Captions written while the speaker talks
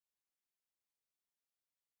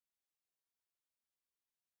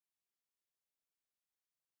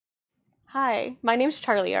Hi, my name's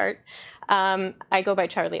Charlie Art. I go by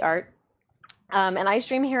Charlie Art. And I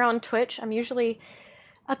stream here on Twitch. I'm usually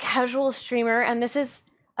a casual streamer, and this is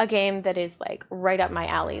a game that is like right up my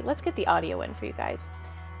alley. Let's get the audio in for you guys.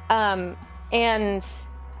 And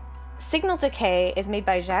Signal Decay is made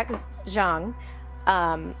by Zack Zhang,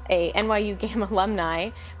 a NYU game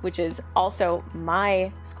alumni, which is also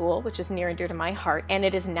my school, which is near and dear to my heart, and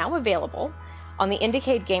it is now available on the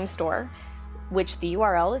IndieCade game store, which the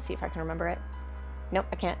URL, let's see if I can remember it. Nope,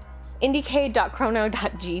 I can't.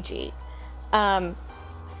 IndieCade.chrono.gg. Let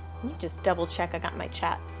me just double check I got my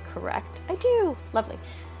chat correct. I do. Lovely.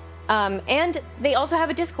 And they also have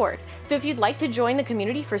a Discord. So if you'd like to join the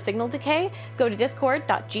community for Signal Decay, go to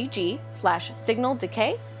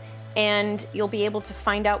discord.gg/signaldecay, and you'll be able to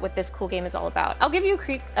find out what this cool game is all about. I'll give you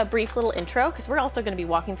a brief little intro, because we're also going to be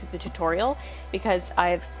walking through the tutorial, because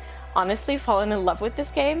I've honestly fallen in love with this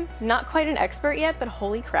game. Not quite an expert yet, but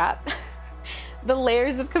holy crap. The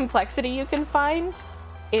layers of complexity you can find,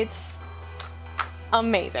 it's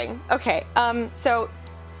amazing. Okay, so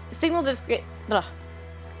Signal Decay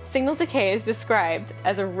is described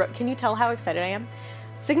as a... Can you tell how excited I am?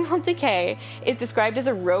 Signal Decay is described as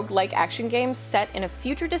a roguelike action game set in a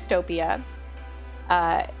future dystopia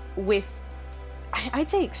with, I'd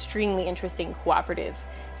say, extremely interesting cooperative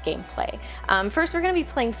gameplay. First, we're going to be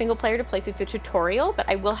playing single player to play through the tutorial, but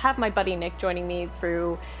I will have my buddy Nick joining me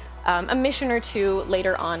through a mission or two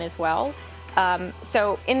later on as well.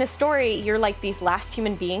 So in the story, you're like these last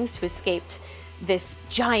human beings to escape this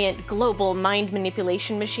giant global mind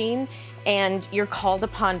manipulation machine, and you're called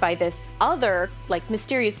upon by this other like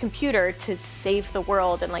mysterious computer to save the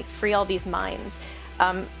world and like free all these minds.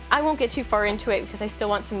 I won't get too far into it because I still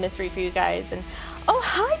want some mystery for you guys. And oh,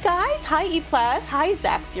 hi guys! Hi E+, hi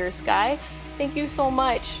Zach Fierce Guy. Thank you so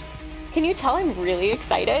much. Can you tell I'm really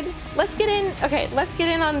excited? Let's get in. Okay, let's get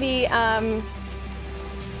in on the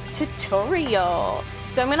tutorial.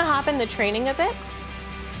 So I'm gonna hop in the training a bit.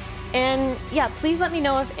 And yeah, please let me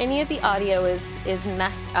know if any of the audio is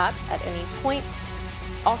messed up at any point.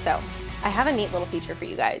 Also, I have a neat little feature for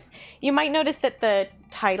you guys. You might notice that the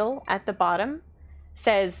title at the bottom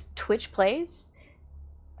says Twitch Plays.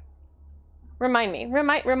 Remind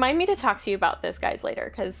me to talk to you about this, guys, later,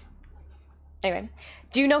 because anyway,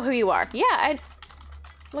 do you know who you are? Yeah,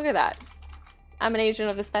 look at that. I'm an agent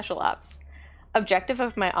of the special ops. Objective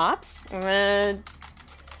of my ops?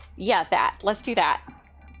 Yeah, that. Let's do that.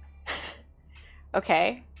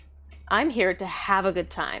 Okay. I'm here to have a good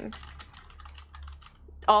time.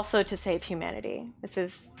 Also to save humanity. This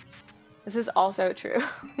is also true.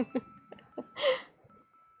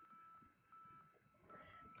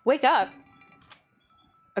 Wake up.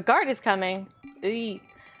 A guard is coming. Eey.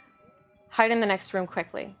 Hide in the next room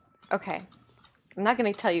quickly. Okay. I'm not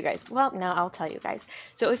going to tell you guys. Well, no, I'll tell you guys.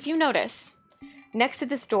 So if you notice, next to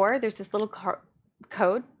this door, there's this little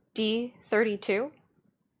code, D32.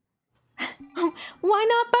 Why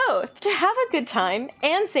not both? To have a good time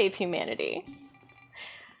and save humanity.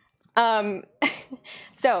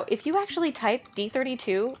 So if you actually type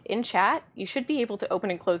D32 in chat, you should be able to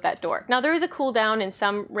open and close that door. Now there is a cooldown and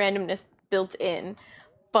some randomness built in,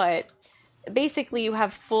 but basically you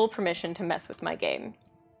have full permission to mess with my game.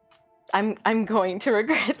 I'm going to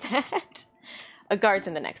regret that. A guard's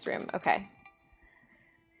in the next room. Okay.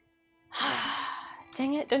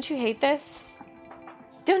 Dang it, don't you hate this?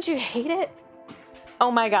 Don't you hate it?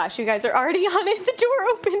 Oh my gosh, you guys are already on it. The door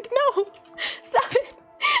opened. No, stop it.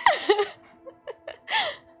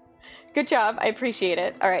 Good job. I appreciate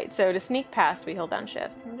it. All right, so to sneak past, we hold down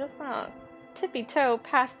shift. I'm just gonna tippy-toe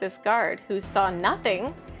past this guard who saw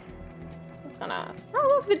nothing. Just gonna...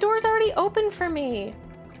 Oh, look, the door's already open for me.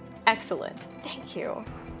 Excellent. Thank you.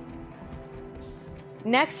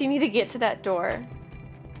 Next, you need to get to that door.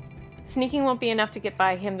 Sneaking won't be enough to get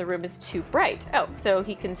by him. The room is too bright. Oh, so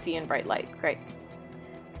he can see in bright light. Great.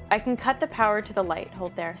 I can cut the power to the light.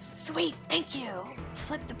 Hold there. Sweet, thank you.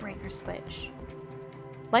 Flip the breaker switch.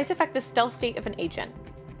 Lights affect the stealth state of an agent.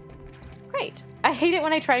 Great. I hate it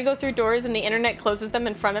when I try to go through doors and the internet closes them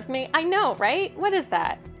in front of me. I know, right? What is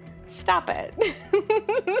that? Stop it.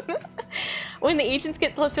 When the agents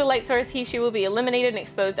get close to a light source, she will be eliminated and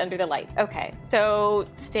exposed under the light. Okay, so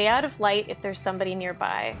stay out of light if there's somebody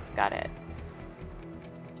nearby. Got it.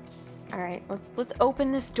 All right, let's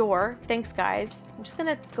open this door. Thanks, guys. I'm just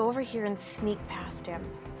gonna go over here and sneak past him.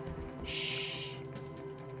 Shh.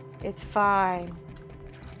 It's fine.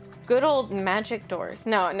 Good old magic doors.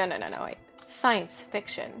 No, wait. Science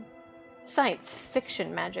fiction. Science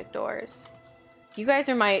fiction magic doors. You guys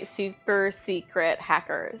are my super secret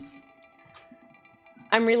hackers.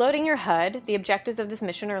 I'm reloading your HUD. The objectives of this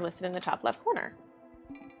mission are listed in the top left corner.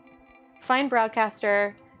 find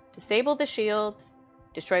broadcaster, disable the shield,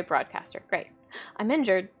 destroy broadcaster. Great. I'm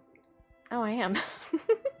injured. Oh, I am.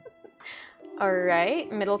 Alright,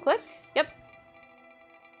 middle click. Yep.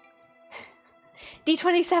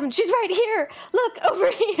 D27, she's right here! Look, over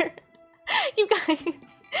here! You guys,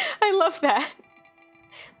 I love that.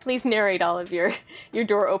 Please narrate all of your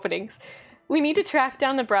door openings. We need to track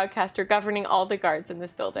down the broadcaster governing all the guards in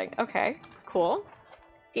this building. Okay, cool.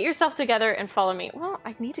 Get yourself together and follow me. Well,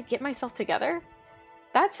 I need to get myself together?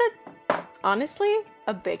 That's honestly,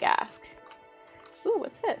 a big ask. Ooh,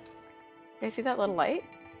 what's this? You guys see that little light?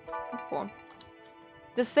 That's cool.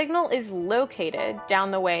 The signal is located down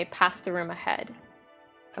the way past the room ahead.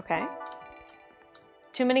 Okay.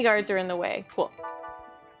 Too many guards are in the way. Cool.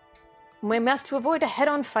 We must avoid a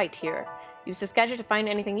head-on fight here. Use this gadget to find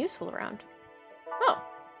anything useful around. Oh.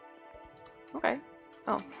 Okay.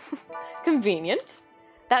 Oh. Convenient.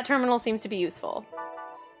 That terminal seems to be useful.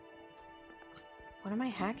 What am I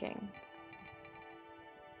hacking?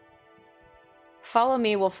 Follow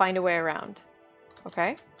me, we'll find a way around.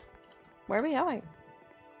 Okay. Where are we going?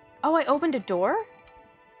 Oh, I opened a door?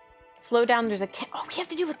 Slow down, there's a oh, we have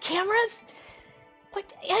to do with cameras?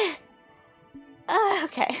 What?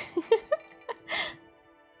 Okay.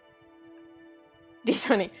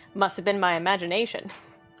 D20, must have been my imagination.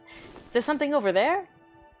 Is there something over there?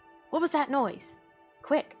 What was that noise?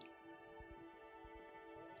 Quick.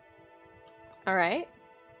 Alright.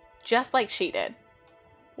 Just like she did.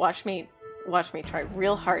 Watch me try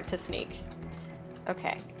real hard to sneak.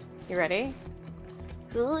 Okay. You ready?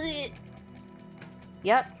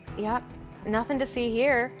 Yep. Nothing to see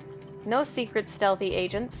here. No secret stealthy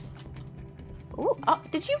agents. Ooh, oh,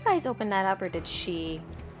 did you guys open that up or did she?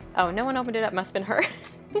 Oh, no one opened it up. Must have been her.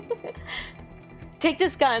 Take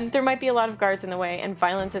this gun. There might be a lot of guards in the way and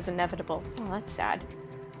violence is inevitable. Oh, that's sad.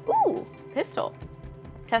 Ooh, pistol.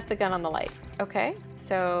 Test the gun on the light. Okay,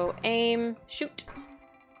 so aim, shoot.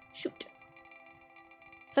 Shoot.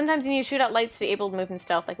 Sometimes you need to shoot out lights to be able to move in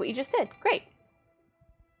stealth like what you just did. Great.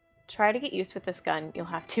 Try to get used with this gun. You'll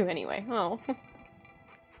have to anyway. Oh.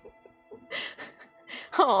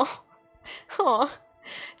 Oh.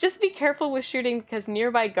 Just be careful with shooting because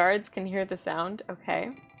nearby guards can hear the sound.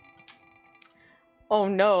 Okay. Oh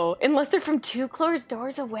no. Unless they're from 2 closed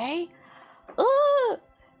doors away? Ugh.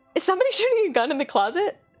 Is somebody shooting a gun in the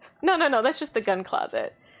closet? No. That's just the gun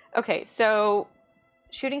closet. Okay, so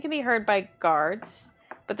shooting can be heard by guards,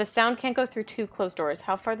 but the sound can't go through 2 closed doors.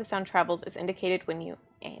 How far the sound travels is indicated when you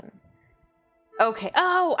aim. Okay.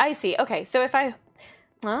 Oh, I see. Okay, so if I...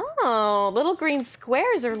 Oh, little green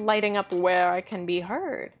squares are lighting up where I can be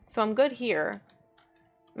heard. So I'm good here.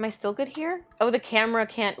 Am I still good here? Oh, the camera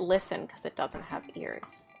can't listen because it doesn't have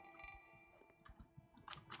ears.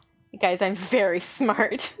 You guys, I'm very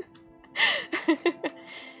smart.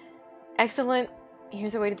 Excellent.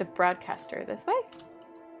 Here's a way to the broadcaster. This way?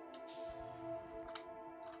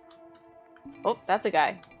 Oh, that's a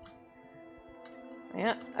guy.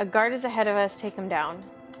 Yeah, a guard is ahead of us. Take him down.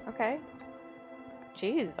 Okay.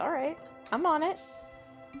 Jeez, alright. I'm on it.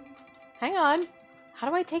 Hang on. How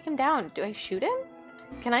do I take him down? Do I shoot him?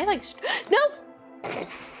 Can I, like... No!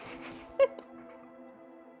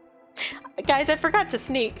 Guys, I forgot to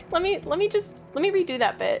sneak. Let me redo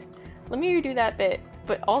that bit. Let me redo that bit.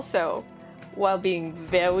 But also, while being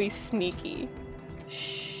very sneaky.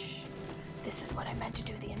 Shh. This is what I meant to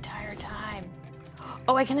do the entire time.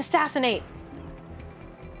 Oh, I can assassinate!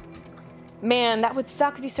 Man, that would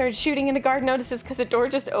suck if you started shooting and the guard notices because the door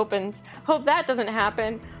just opens. Hope that doesn't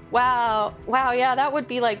happen. Wow, yeah, that would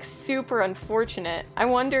be like super unfortunate. I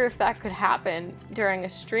wonder if that could happen during a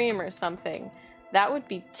stream or something. That would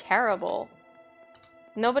be terrible.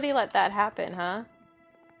 Nobody let that happen, huh?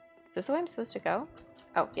 Is this the way I'm supposed to go?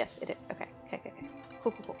 Oh, yes, it is. Okay.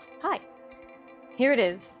 Cool. Hi. Here it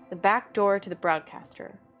is, the back door to the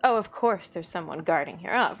broadcaster. Oh, of course there's someone guarding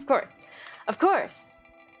here. Oh, of course.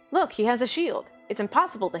 Look, he has a shield. It's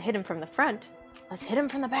impossible to hit him from the front. Let's hit him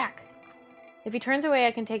from the back. If he turns away,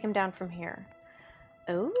 I can take him down from here.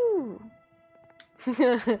 Oh.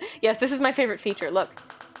 Yes, this is my favorite feature. Look.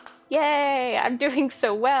 Yay! I'm doing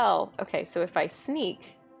so well. Okay, so if I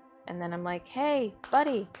sneak, and then I'm like, hey,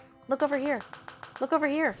 buddy, look over here. Look over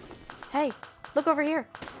here. Hey, look over here.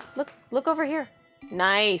 Look over here.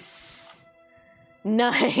 Nice.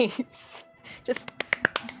 Just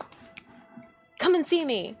come and see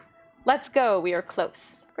me. Let's go. We are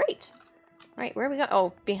close. Great. Right, where are we going?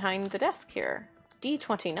 Oh, behind the desk here.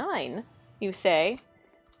 D29, you say?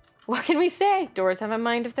 What can we say? Doors have a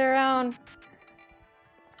mind of their own.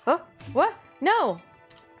 Oh, what? No,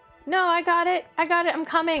 I got it. I'm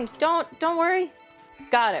coming. Don't worry.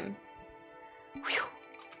 Got him. Whew.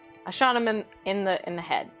 I shot him in the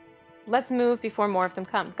head. Let's move before more of them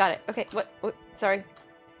come. Got it. Okay, what? Sorry.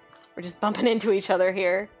 We're just bumping into each other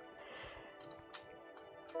here.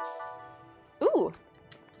 Ooh.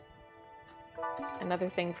 Another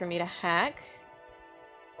thing for me to hack.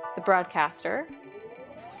 The broadcaster.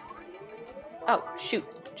 Oh, shoot.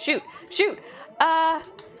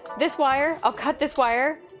 This wire. I'll cut this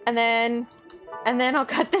wire, and then I'll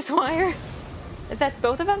cut this wire. Is that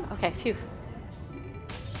both of them? Okay, phew.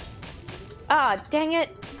 Ah, dang it.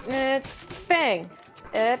 Bang.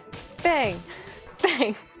 Bang.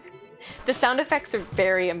 Bang. The sound effects are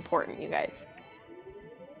very important, you guys.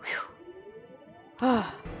 Whew.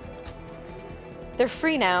 They're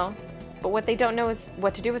free now, but what they don't know is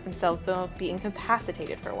what to do with themselves. They'll be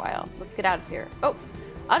incapacitated for a while. Let's get out of here. Oh,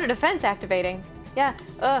 auto defense activating. Yeah.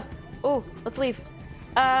 Oh, let's leave.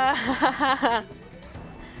 Oh,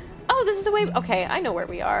 this is the way. Okay, I know where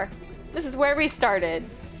we are. This is where we started.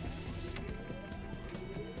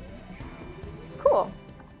 Cool.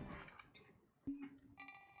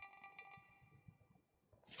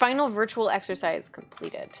 Final virtual exercise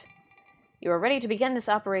completed. You are ready to begin this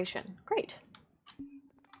operation. Great.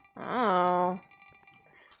 Oh.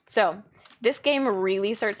 So, this game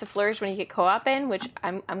really starts to flourish when you get co-op in, which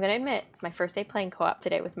I'm gonna admit, it's my first day playing co-op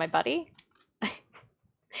today with my buddy.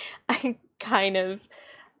 I'm kind of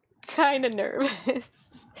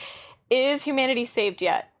nervous. Is humanity saved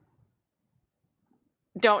yet?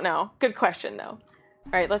 Don't know. Good question, though.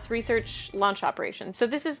 Alright, let's research launch operations. So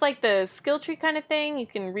this is like the skill tree kind of thing. You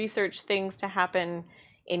can research things to happen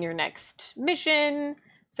in your next mission.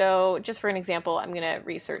 So just for an example, I'm going to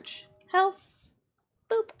research health.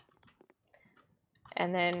 Boop.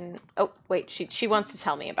 And then, oh, wait, she wants to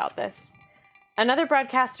tell me about this. Another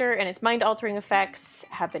broadcaster and its mind-altering effects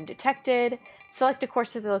have been detected. Select a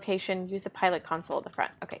course to the location. Use the pilot console at the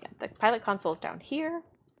front. Okay, yeah, the pilot console is down here.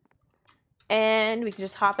 And we can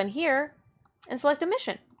just hop in here and select a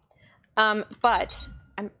mission. But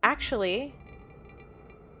I'm actually...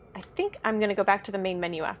 I think I'm going to go back to the main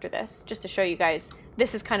menu after this, just to show you guys.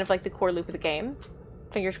 This is kind of like the core loop of the game.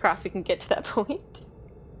 Fingers crossed we can get to that point.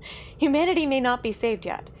 Humanity may not be saved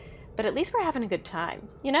yet, but at least we're having a good time,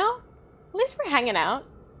 you know? At least we're hanging out.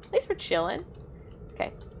 At least we're chilling.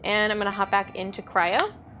 Okay, and I'm going to hop back into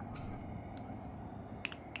cryo.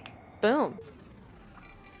 Boom.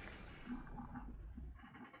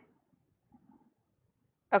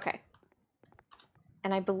 Okay.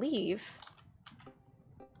 And I believe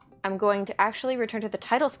I'm going to actually return to the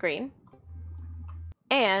title screen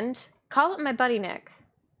and call up my buddy Nick.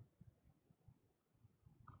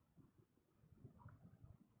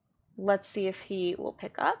 Let's see if he will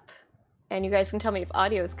pick up. And you guys can tell me if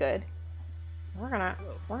audio is good. We're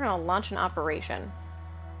gonna launch an operation.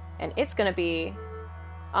 And it's gonna be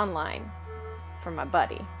online for my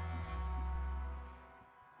buddy.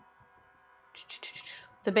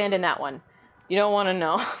 Let's abandon that one. You don't want to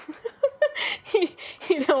know.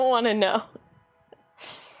 You don't want to know.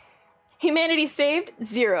 Humanity saved?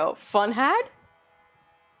 0. Fun had?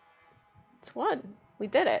 It's 1. We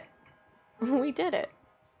did it. We did it.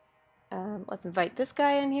 Let's invite this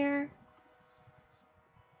guy in here.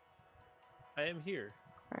 I am here.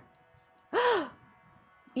 Right.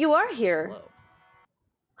 You are here. Hello.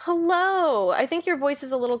 Hello. I think your voice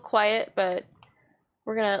is a little quiet, but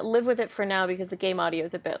we're gonna live with it for now because the game audio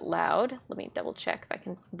is a bit loud. Let me double check if I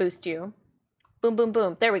can boost you. Boom, boom,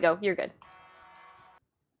 boom. There we go. You're good.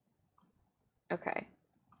 Okay.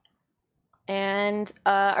 And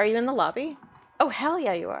are you in the lobby? Oh, hell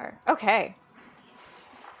yeah, you are. Okay.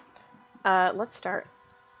 Let's start.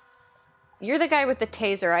 You're the guy with the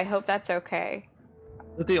taser. I hope that's okay.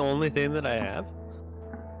 Is that the only thing that I have?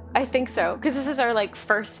 I think so, because this is our like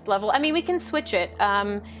first level. I mean, we can switch it.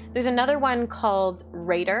 There's another one called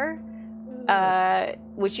Raider,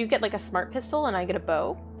 which you get like a smart pistol and I get a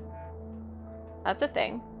bow. That's a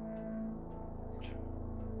thing.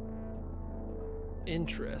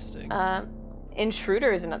 Interesting.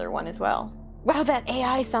 Intruder is another one as well. Wow, that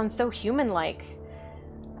AI sounds so human-like.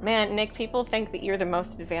 Man, Nick, people think that you're the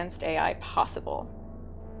most advanced AI possible.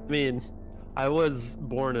 I mean, I was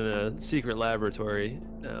born in a secret laboratory.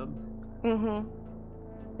 Mm-hmm.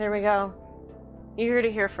 There we go. You heard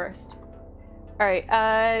it here first.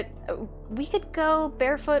 Alright, we could go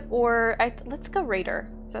barefoot or... let's go Raider.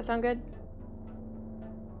 Does that sound good?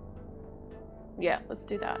 Yeah, let's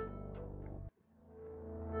do that.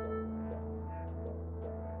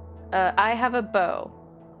 I have a bow.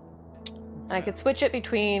 And I could switch it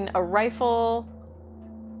between a rifle,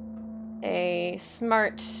 a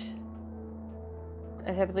smart...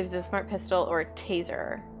 I believe it's a smart pistol, or a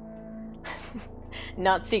taser.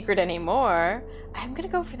 Not secret anymore. I'm gonna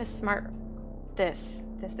go for the smart. This.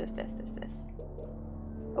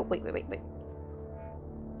 Oh, wait.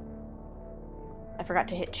 I forgot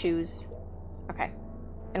to hit choose. Okay.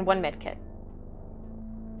 And 1 med kit.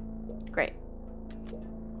 Great.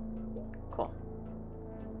 Cool.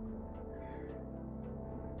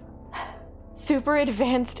 Super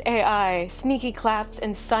advanced AI, sneaky claps,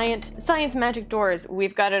 and science magic doors.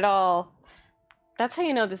 We've got it all. That's how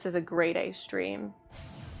you know this is a grade A stream.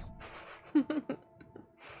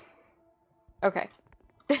 Okay.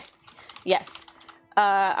 Yes.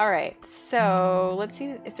 Alright. So, let's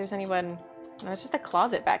see if there's anyone... No, it's just a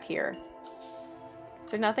closet back here.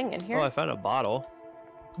 Is there nothing in here? Oh, I found a bottle.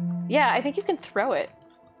 Yeah, I think you can throw it.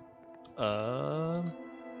 I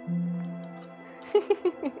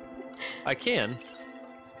can.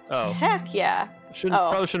 Oh. Heck yeah.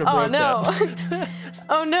 Probably shouldn't have broke that. that.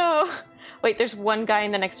 Oh no. Wait, there's one guy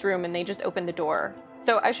in the next room and they just opened the door.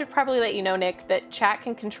 So I should probably let you know, Nick, that chat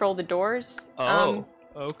can control the doors. Oh,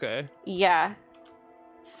 okay. Yeah.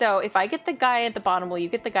 So if I get the guy at the bottom, will you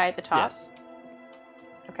get the guy at the top? Yes.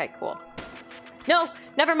 Okay, cool. No,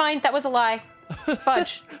 never mind. That was a lie.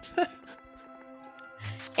 Fudge.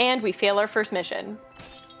 And we fail our first mission.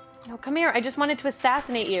 No, come here. I just wanted to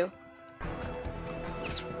assassinate you.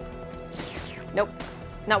 Nope.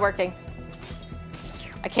 Not working.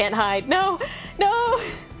 I can't hide. No! No!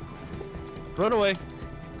 Run away.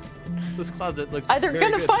 This closet looks They're very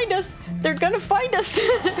gonna good. find us! They're gonna find us!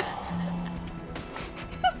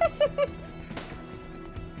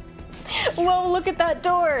 Whoa, look at that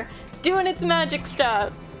door! Doing its magic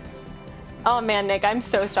stuff! Oh man, Nick, I'm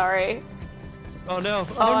so sorry. Oh no!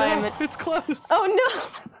 Oh no! It's closed! Oh no!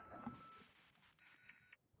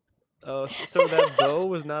 Oh, so that bow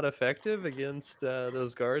was not effective against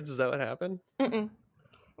those guards? Is that what happened?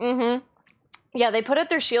 Yeah, they put up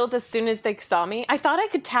their shields as soon as they saw me. I thought I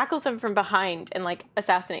could tackle them from behind and, like,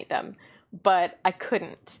 assassinate them, but I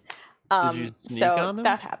couldn't. Did you sneak on them?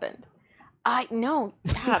 That happened. No,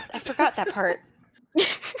 I forgot that part.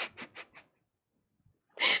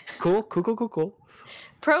 Cool.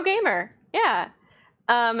 Pro gamer, yeah.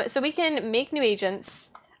 So we can make new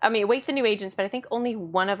agents. I mean, wake the new agents, but I think only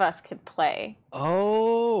one of us can play.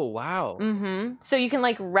 Oh, wow. So you can,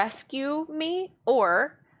 like, rescue me,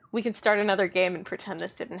 or we can start another game and pretend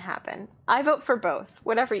this didn't happen. I vote for both.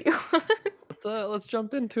 Whatever you want. Let's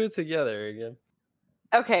jump into it together again.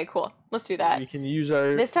 Okay, cool. Let's do that. We can use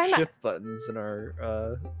our This time shift buttons and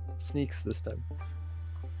our sneaks this time.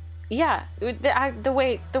 Yeah, the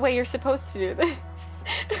way you're supposed to do this.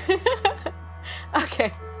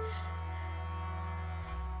 Okay.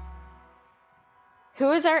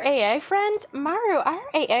 Who is our AA friend? Maru, our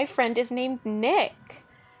AA friend is named Nick.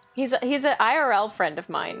 He's an IRL friend of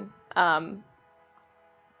mine.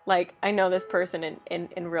 Like, I know this person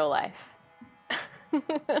in real life.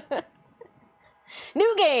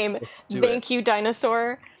 New game! Thank you,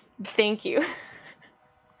 dinosaur. Thank you.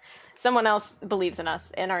 Someone else believes in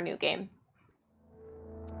us in our new game.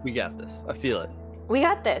 We got this. I feel it. We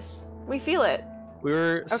got this. We feel it. We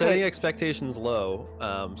were setting expectations low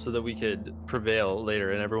so that we could prevail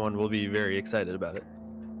later, and everyone will be very excited about it.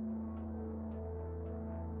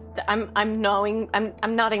 I'm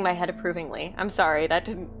nodding my head approvingly. I'm sorry that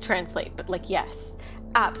didn't translate, but like yes,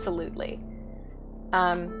 absolutely.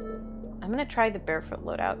 I'm gonna try the barefoot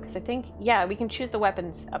loadout because I think we can choose the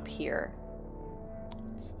weapons up here.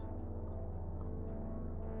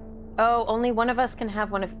 Oh, only one of us can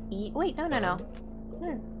have one of each. Wait, no.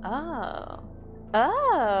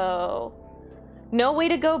 Oh. No way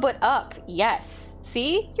to go but up. Yes.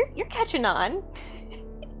 See? You're catching on.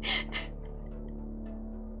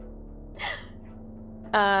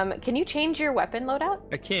 Can you change your weapon loadout?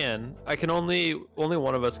 I can. Only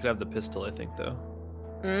one of us could have the pistol, I think, though.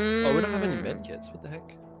 Oh, we don't have any med kits. What the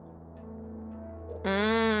heck?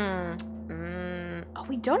 Oh,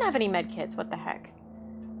 we don't have any med kits. What the heck?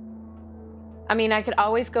 I mean, I could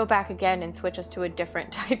always go back again and switch us to a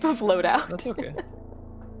different type of loadout. That's okay.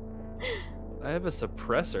 I have a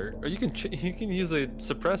suppressor. Or you can use a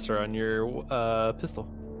suppressor on your pistol.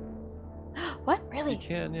 What? Really? You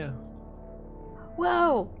can, yeah.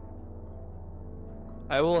 Whoa.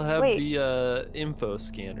 I will have the info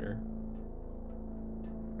scanner.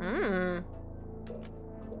 And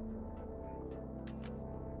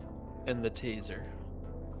the taser.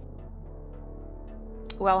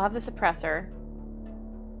 Well, I'll have the suppressor.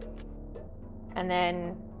 And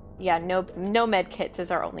then, yeah, no med kits is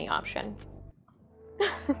our only option.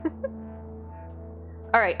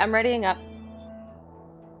 Alright, I'm readying up.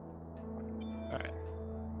 Alright.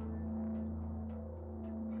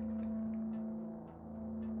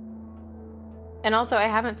 And also, I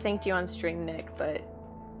haven't thanked you on stream, Nick, but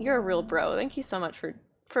you're a real bro. Thank you so much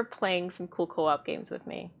for playing some cool co-op games with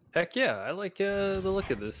me. Heck yeah, I like the look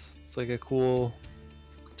of this. It's like a cool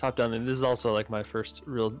top-down, and this is also like my first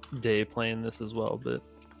real day playing this as well, but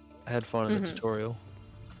I had fun in the tutorial.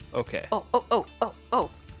 Okay. Oh.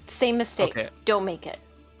 Same mistake. Okay. Don't make it.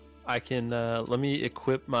 I can, let me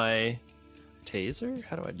equip my taser?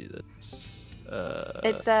 How do I do this?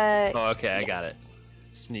 It's Oh, okay, I got it.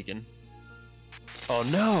 Sneaking. Oh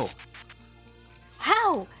no!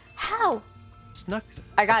 How? Snuck.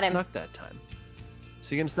 I got him. Snuck that time.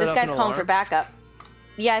 So you gonna set This up guy's an calling for alarm? backup.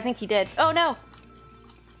 Yeah, I think he did. Oh no!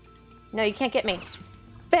 No, you can't get me.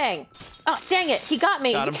 Bang! Oh, dang it! He got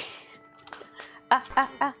me! Got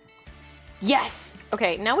him. Yes!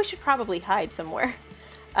 Okay, now we should probably hide somewhere.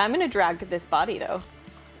 I'm gonna drag this body, though.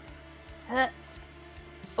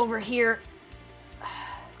 Over here.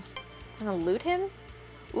 I'm gonna loot him?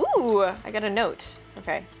 Ooh! I got a note.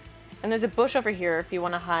 Okay. And there's a bush over here if you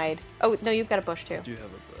want to hide. Oh, no, you've got a bush, too. I do have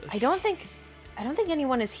a bush. I don't think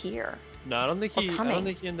anyone is here. No, I don't think Or he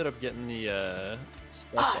coming. ended up getting the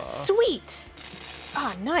stuff Ah, off. sweet!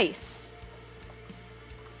 Ah, nice.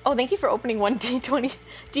 Oh, thank you for opening one D20.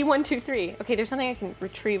 D123. Okay, there's something I can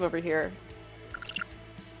retrieve over here.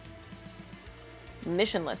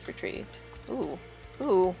 Mission list retrieved. Ooh.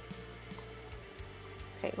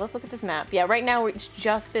 Okay, let's look at this map. Yeah, right now it's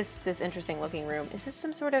just this interesting looking room. Is this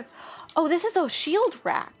some sort of... Oh, this is a shield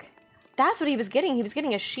rack. That's what he was getting. He was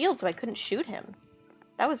getting a shield, so I couldn't shoot him.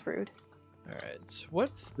 That was rude. Alright, what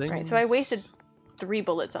things... Right, so I wasted 3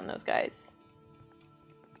 bullets on those guys.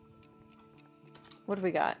 What do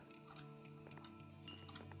we got?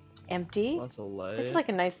 Empty? Lots of light. This is like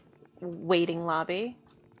a nice waiting lobby.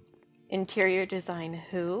 Interior design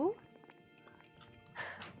who?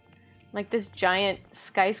 Like this giant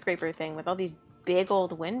skyscraper thing with all these big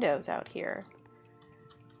old windows out here.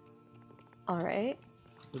 Alright.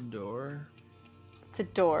 It's a door. It's a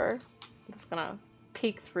door. I'm just gonna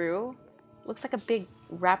peek through. Looks like a big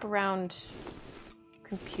wraparound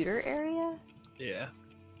computer area. Yeah.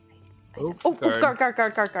 Oh, guard.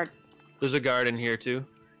 guard. There's a guard in here too.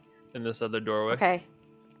 In this other doorway. Okay.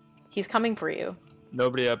 He's coming for you.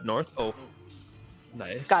 Nobody up north? Oh.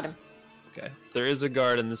 Nice. Got him. Okay. There is a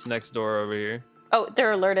guard in this next door over here. Oh,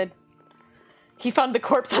 they're alerted. He found the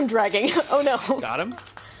corpse I'm dragging. Oh no. Got him.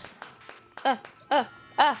 Shoot.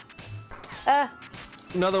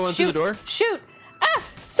 Another one through the door. Shoot. Ah!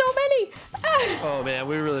 So many! Ah! Oh man,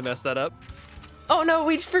 we really messed that up. Oh no,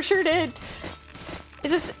 we for sure did.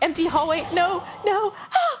 Is this empty hallway? No.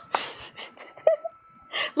 Ah!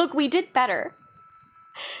 Look, we did better.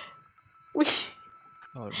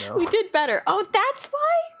 Oh no. We did better. Oh, that's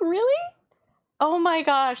why? Really? Oh my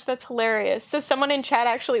gosh, that's hilarious. So someone in chat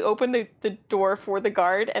actually opened the door for the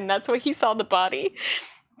guard, and that's why he saw the body.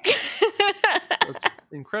 That's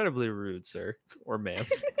incredibly rude, sir. Or ma'am.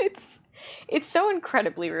 It's so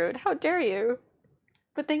incredibly rude. How dare you?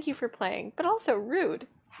 But thank you for playing. But also rude.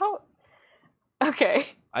 How... Okay.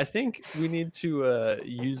 I think we need to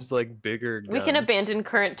use like bigger guns. We can abandon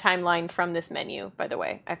current timeline from this menu, by the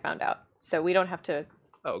way, I found out. So we don't have to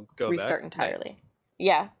go restart back. entirely.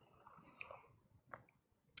 Nice.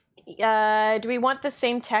 Yeah. Do we want the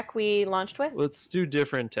same tech we launched with? Let's do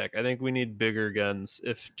different tech. I think we need bigger guns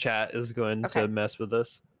if chat is going to mess with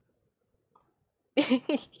us.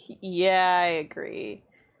 Yeah, I agree.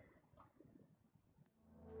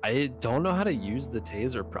 I don't know how to use the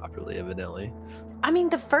taser properly, evidently. I mean,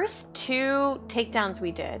 the first 2 takedowns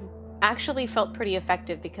we did actually felt pretty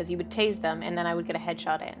effective because you would tase them and then I would get a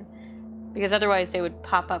headshot in. Because otherwise they would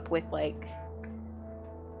pop up with, like,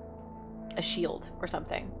 a shield or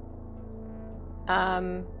something.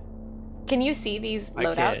 Can you see these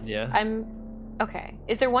loadouts? I can, yeah. Okay.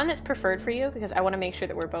 Is there one that's preferred for you? Because I want to make sure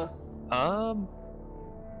that we're both...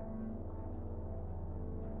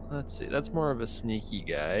 Let's see. That's more of a sneaky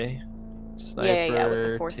guy. Sniper, yeah,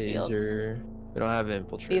 with the force taser. fields. We don't have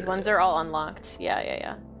infiltrator. These ones are all unlocked.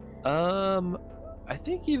 Yeah. I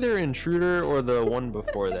think either intruder or the one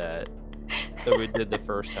before that we did the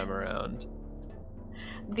first time around.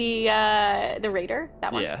 The raider,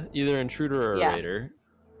 that one. Yeah, either intruder or raider.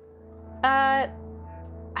 I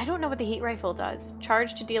don't know what the heat rifle does.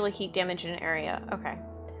 Charge to deal a heat damage in an area. Okay.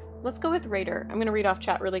 Let's go with raider. I'm gonna read off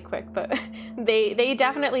chat really quick, but they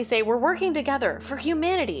definitely say we're working together for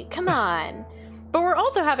humanity. Come on. But we're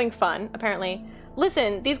also having fun, apparently.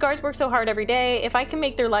 Listen, these guards work so hard every day. If I can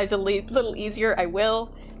make their lives a little easier, I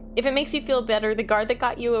will. If it makes you feel better, the guard that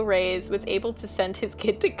got you a raise was able to send his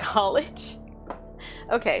kid to college.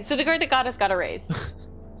 Okay, so the guard that got us got a raise.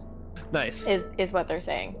 Nice. Is what they're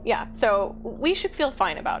saying. Yeah, so we should feel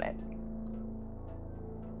fine about it.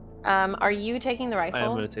 Are you taking the rifle? I am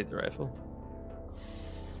going to take the rifle.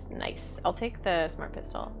 Nice. I'll take the smart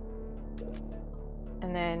pistol.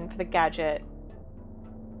 And then for the gadget,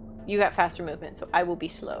 you got faster movement, so I will be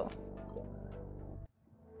slow.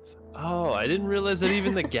 Oh, I didn't realize that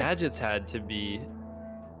even the gadgets had to be...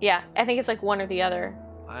 Yeah, I think it's like one or the other.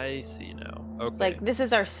 I see now. Okay. It's like, this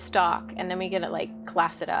is our stock, and then we get to, like,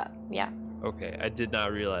 class it up. Yeah. Okay, I did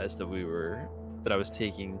not realize that I was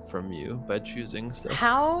taking from you by choosing, so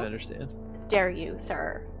How I understand. Dare you,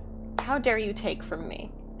 sir? How dare you take from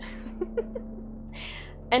me?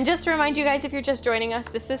 And just to remind you guys, if you're just joining us,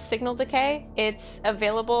 this is Signal Decay. It's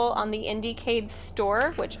available on the IndieCade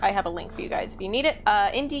store, which I have a link for you guys if you need it.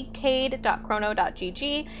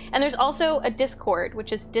 IndieCade.chrono.gg. And there's also a Discord,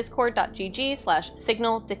 which is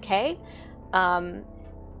discord.gg/signaldecay.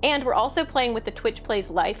 And we're also playing with the Twitch Plays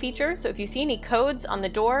Live feature. So if you see any codes on the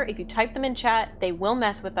door, if you type them in chat, they will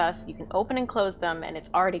mess with us. You can open and close them, and it's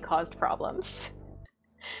already caused problems.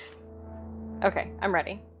 Okay, I'm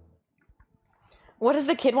ready. What does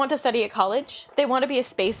the kid want to study at college? They want to be a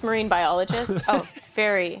space marine biologist? Oh,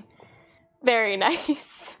 very, very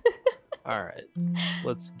nice. All right,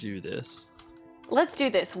 let's do this. Let's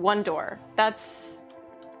do this. One door. That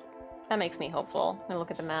makes me hopeful. I'm gonna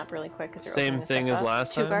look at the map really quick. Same thing as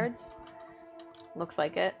last time? 2 guards. Looks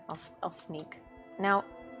like it. I'll sneak. Now,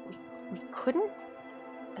 we couldn't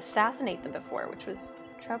assassinate them before, which was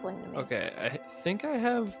troubling to me. Okay, I think I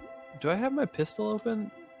have... Do I have my pistol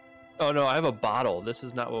open? Oh no, I have a bottle. This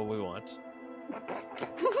is not what we want.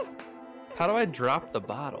 How do I drop the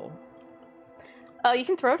bottle? You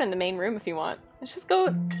can throw it in the main room if you want. Let's just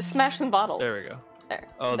go smash some bottles. There we go. There.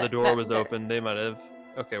 Oh, the door was open. They might have...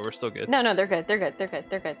 Okay, we're still good. No, they're good. They're good. They're good.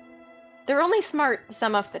 They're good. They're only smart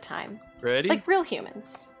some of the time. Ready? Like real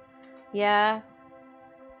humans. Yeah.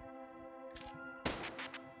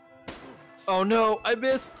 Oh no, I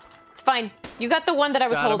missed. It's fine. You got the one that I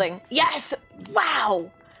was holding. Yes! Wow!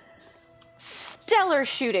 Stellar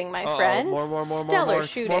shooting, my friend. Stellar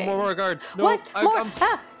shooting. More guards. No, what? More?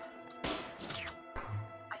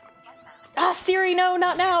 Ah, Siri, no,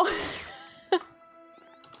 not now.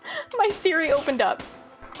 My Siri opened up.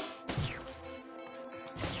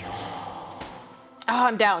 Oh,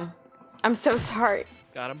 I'm down. I'm so sorry.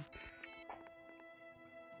 Got him.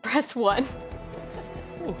 Press 1.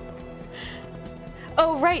 Ooh.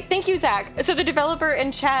 Oh, right. Thank you, Zach. So the developer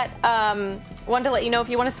in chat wanted to let you know if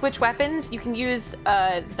you want to switch weapons, you can use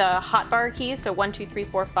the hotbar keys, so 1, 2, 3,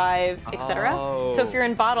 4, 5, etc. Oh. So if you're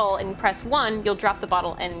in bottle and press 1, you'll drop the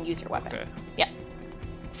bottle and use your weapon. Okay. Yeah.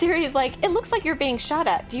 Siri is like, it looks like you're being shot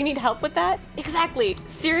at. Do you need help with that? Exactly.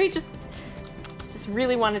 Siri just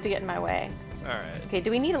really wanted to get in my way. All right. Okay,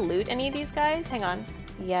 do we need to loot any of these guys? Hang on.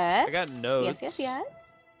 Yes. I got notes.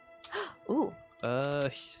 Yes. Ooh.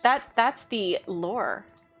 That's the lore.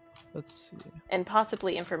 Let's see. And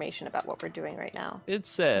possibly information about what we're doing right now. It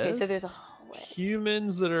says, okay, so there's a hallway.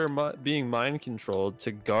 Humans that are being mind controlled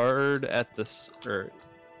to guard at the...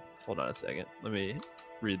 hold on a second. Let me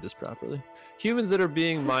read this properly. Humans that are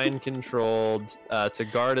being mind controlled to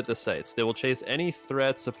guard at the sites. They will chase any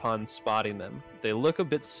threats upon spotting them. They look a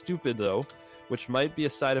bit stupid, though, which might be a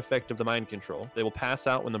side effect of the mind control. They will pass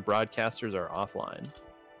out when the broadcasters are offline.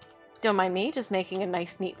 Don't mind me, just making a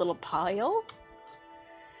nice, neat little pile.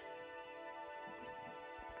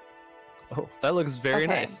 Oh, that looks very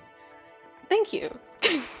nice. Thank you.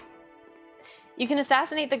 You can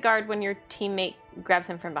assassinate the guard when your teammate grabs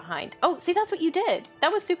him from behind. Oh, see, that's what you did.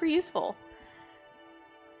 That was super useful.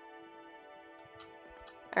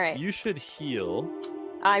 All right. You should heal.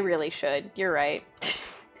 I really should. You're right.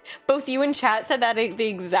 Both you and chat said that at the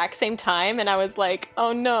exact same time, and I was like,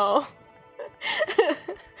 oh no.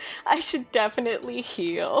 I should definitely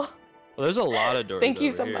heal. Well, there's a lot of doors. Thank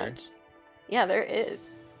you so here. much. Yeah, there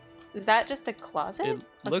is. Is that just a closet?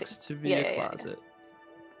 It looks to be a closet. Yeah.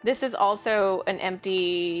 This is also an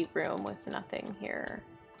empty room with nothing here.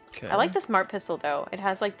 Okay. I like the smart pistol though. It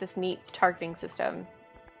has like this neat targeting system.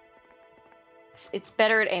 It's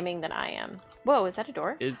better at aiming than I am. Whoa, is that a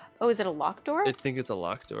door? Oh, is it a locked door? I think it's a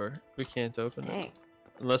locked door. We can't open Dang. it.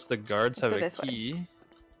 Unless the guards have a key. Way.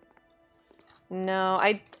 No,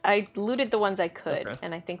 I looted the ones I could,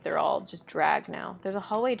 and I think they're all just dragged now. There's a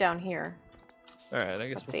hallway down here. Alright, I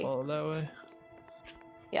guess we'll follow that way.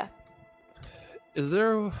 Yeah. Is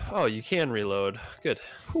there... Oh, you can reload. Good.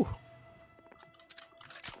 Whew.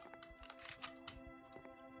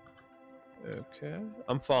 Okay.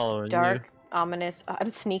 I'm following you. Dark, ominous. I'm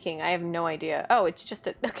sneaking. I have no idea. Oh, it's just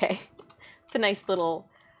a... Okay. It's a nice little...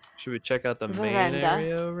 Should we check out the main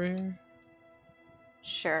area over here?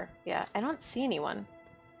 Sure. Yeah. I don't see anyone.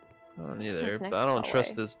 I don't either, but I don't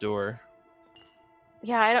trust this door.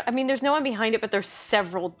 Yeah, I mean, there's no one behind it, but there's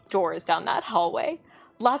several doors down that hallway.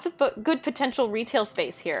 Lots of good potential retail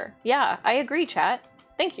space here. Yeah, I agree, chat.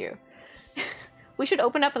 Thank you. We should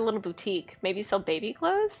open up a little boutique. Maybe sell baby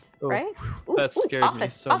clothes, Oh, right? Ooh, that ooh, scared me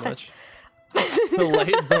office, so office. much.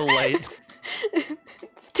 The light.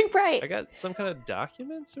 It's too bright. I got some kind of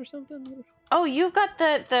documents or something. Oh, you've got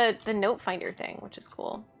the note finder thing, which is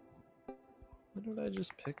cool. What did I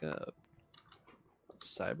just pick up?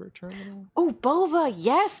 Cyber terminal. Oh, Bova,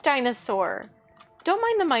 yes, dinosaur. Don't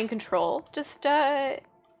mind the mind control. Just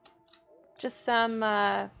some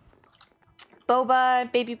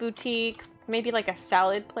boba, baby boutique, maybe like a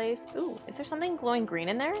salad place. Ooh, is there something glowing green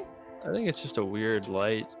in there? I think it's just a weird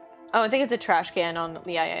light. Oh, I think it's a trash can on.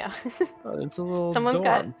 Yeah. Oh, it's a little. Someone's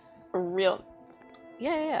dorm. got a real.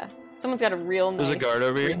 Yeah. Someone's got a real nice. There's a guard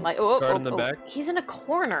over here. Light. Guard in the back. He's in a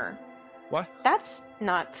corner. What? That's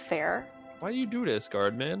not fair. Why do you do this,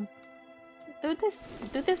 guard man? Do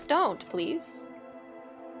this, don't, please.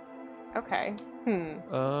 Okay. I'm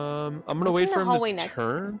gonna What's wait in the for him hallway to next?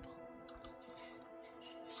 turn.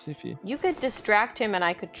 Let's see if he. You could distract him and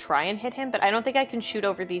I could try and hit him, but I don't think I can shoot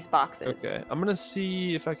over these boxes. Okay, I'm gonna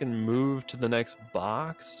see if I can move to the next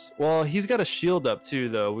box. Well, he's got a shield up too,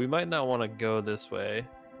 though. We might not want to go this way.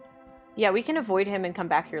 Yeah, we can avoid him and come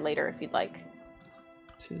back here later if you'd like.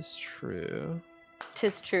 'Tis true.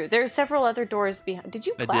 'Tis true. There are several other doors behind. Did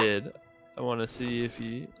you clap? I did. I want to see if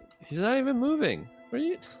he's not even moving. What are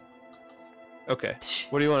you? Okay.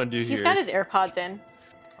 What do you want to do here? He's got his AirPods in.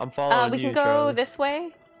 I'm following we you, can go Charlie. this way.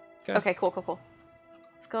 Okay. Okay, cool.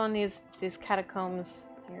 Let's go in these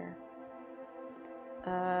catacombs here.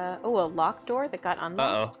 Oh, a locked door that got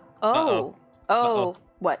unlocked. Oh,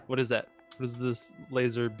 what? What is that? What does this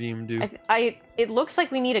laser beam do? It looks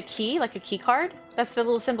like we need a key, like a key card. That's the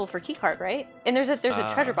little symbol for key card, right? And there's a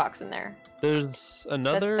treasure box in there. There's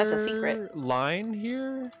another that's a secret. line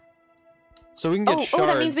here. So we can get shards. Oh,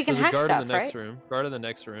 that means we can There's hack a guard stuff, in the next right? room. Guard in the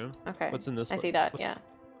next room. Okay. What's in this? I see that, yeah.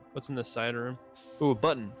 What's in this side room? Ooh, a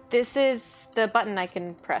button. This is the button I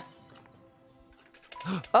can press.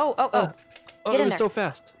 Oh. Oh, Get it in was there. so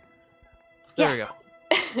fast. There Yes.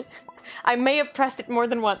 we go. I may have pressed it more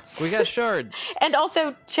than once. We got shards. And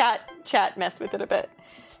also chat messed with it a bit.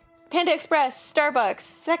 Panda Express, Starbucks,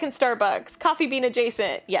 second Starbucks, Coffee Bean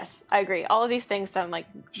adjacent. Yes, I agree. All of these things sound like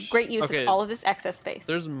great use of all of this excess space.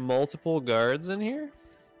 There's multiple guards in here.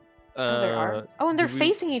 There are. Oh, and they're do we-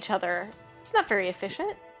 facing each other. It's not very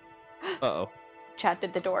efficient. Uh-oh. Chat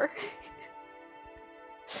did the door.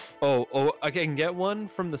 Oh, I can get one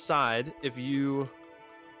from the side if you...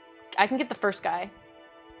 I can get the first guy.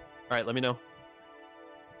 All right, let me know.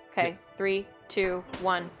 Okay, 3, 2,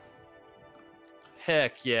 1.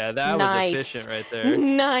 Heck yeah, that Nice. was efficient right there.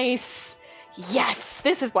 Nice. Yes,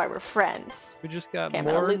 this is why we're friends. We just got Okay, I'm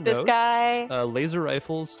gonna more loot notes. this guy. Laser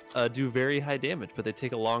rifles do very high damage, but they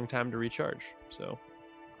take a long time to recharge. So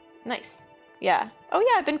Nice. Yeah. Oh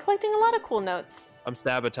yeah, I've been collecting a lot of cool notes. I'm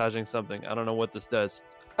sabotaging something. I don't know what this does.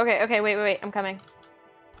 Okay, wait, I'm coming.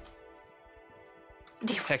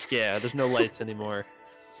 Heck yeah, there's no lights anymore.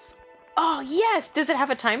 Oh yes! Does it have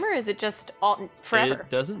a timer? Or is it just all forever? It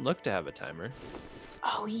doesn't look to have a timer.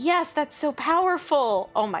 Oh yes, that's so powerful!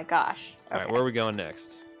 Oh my gosh. Okay. All right, where are we going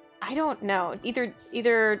next? I don't know. Either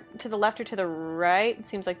to the left or to the right. It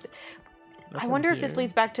seems like. I Nothing wonder if this here.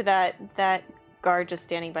 leads back to that guard just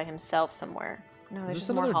standing by himself somewhere. No, Is there's this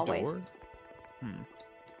just more another hallways. door?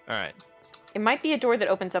 All right. It might be a door that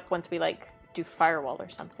opens up once we like do firewall or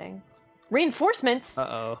something. Reinforcements?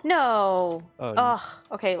 Uh-oh. No. Oh, Ugh.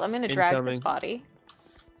 Okay, I'm gonna drag this Incoming. body.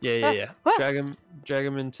 Yeah. Ah. Drag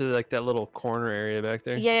him into like that little corner area back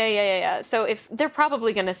there. Yeah. So if they're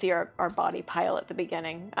probably gonna see our body pile at the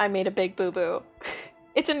beginning. I made a big boo-boo.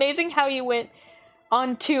 It's amazing how you went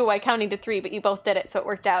on 2 by counting to 3, but you both did it, so it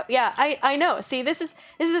worked out. Yeah, I know. See, this is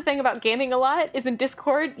the thing about gaming a lot, is in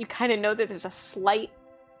Discord, you kind of know that there's a slight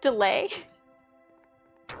delay.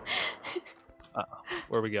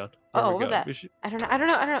 Where are we going? What was that? I don't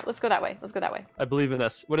know. Let's go that way. I believe in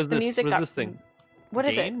us. What is The this? music What is got- this thing? What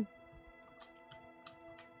is it? Gain?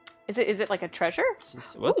 Is it like a treasure?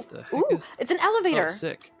 What Ooh, the heck ooh, is... it's an Oh, elevator.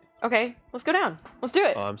 sick. Okay, let's go down. Let's do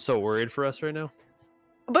it. Oh, I'm so worried for us right now.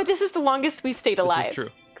 But this is the longest we've stayed alive. This is true.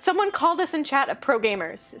 Someone called us in chat a pro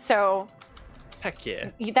gamers, so Heck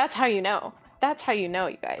yeah. that's how you know. That's how you know,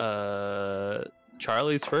 you guys.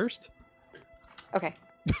 Charlie's first? Okay.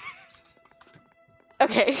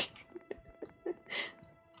 Okay. We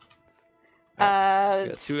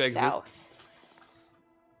got 2 exits. South.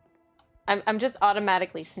 I'm just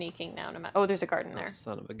automatically sneaking now. Oh, there's a garden there. Oh,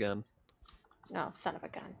 son of a gun. No, son of a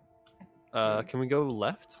gun. Can we go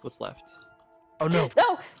left? What's left? Oh no.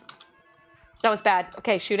 No! That was bad.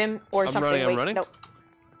 Okay, shoot him or I'm something. running, I'm Wait, running. nope.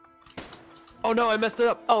 Oh no, I messed it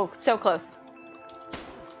up. Oh, so close.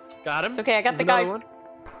 Got him. It's okay, I got There's the guy. another one.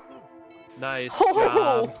 Nice Oh,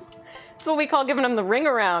 job. that's what we call giving him the ring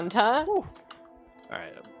around, huh? Whew. All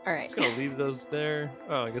right, All I'm right. just gonna leave those there.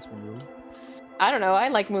 Oh, I guess we'll move them. I don't know. I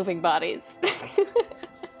like moving bodies.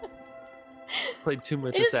 Played too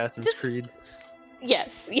much Just- Assassin's Creed.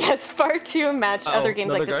 Yes, far too match Oh, other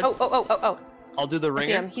games like another this. guard? Oh. I'll do the I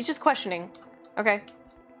see him. ringer. He's just questioning. Okay.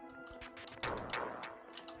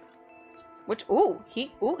 Ooh,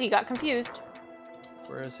 he got confused.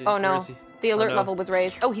 Where is he? Oh Where no, is he? the alert no. level was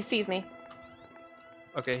raised. Oh, he sees me.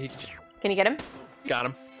 Okay, he Can you get him? got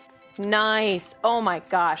him. Nice. Oh my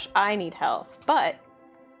gosh, I need health, but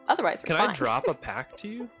otherwise we're Can fine. I drop a pack to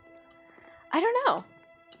you? I don't know.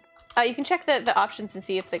 You can check the options and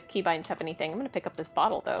see if the keybinds have anything. I'm gonna pick up this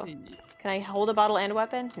bottle though. Can I hold a bottle and a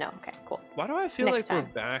weapon? No. Okay, cool. Why do I feel Next like time.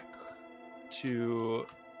 we're back to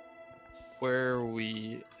where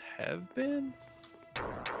we have been?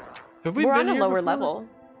 Have we We're been on a here lower before? level.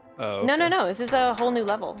 Oh, No. okay. This is a whole new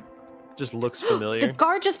level. Just looks The familiar.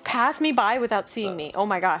 guard just passed me by without seeing me. Oh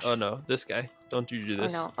my gosh. Oh no, this guy. Don't you do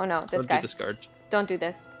this. Oh no, this Don't guy. do this guard. Don't do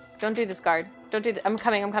this. Don't do this, guard. Don't do this. I'm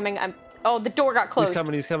coming. Oh, the door got closed.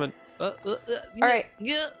 He's coming. All right.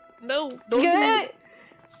 Yeah. No. Don't do Yeah. it.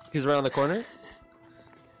 He's around the corner.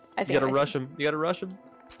 I see You gotta him, I see rush him. You gotta rush him.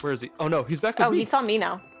 Where is he? Oh no, he's back with Oh, me. he saw me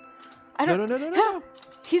now. I No, don't. no.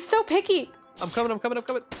 He's so picky. I'm coming.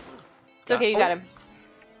 It's okay. You got him.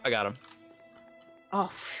 I got him. Oh.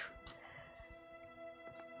 Phew.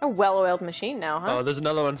 A well-oiled machine now, huh? Oh, there's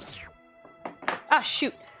another one. Ah,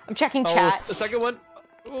 shoot. I'm checking Oh, chat. the second one.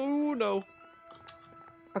 Oh no.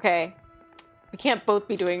 Okay. We can't both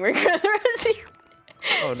be doing ring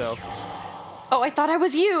Oh no. Oh, I thought I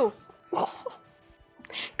was you.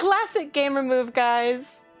 Classic gamer move, guys.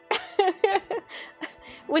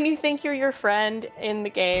 When you think you're your friend in the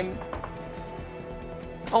game.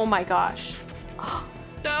 Oh my gosh.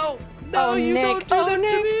 No. Oh, you Nick. don't do Oh, this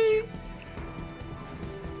to Nick. me.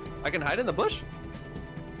 I can hide in the bush.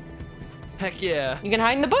 Heck yeah. You can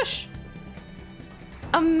hide in the bush.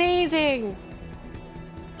 Amazing.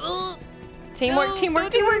 Ugh. Teamwork, No, teamwork,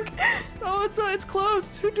 don't do teamwork. Oh, it's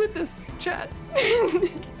closed. Who did this? Chat.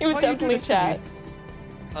 It was Why do you do definitely this to me? chat.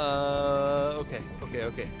 Okay.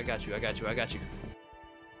 I got you.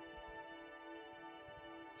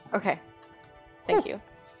 Okay. Thank you.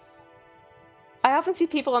 I often see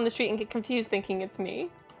people on the street and get confused thinking it's me.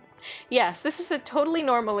 Yes, this is a totally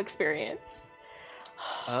normal experience.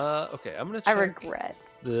 Okay. I'm gonna I check regret.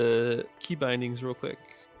 the key bindings real quick.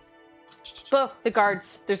 Oh, the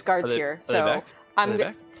guards. There's guards Are they- here. are they So back? I'm Are they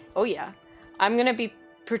back? Oh yeah. I'm gonna be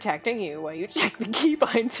protecting you while you check the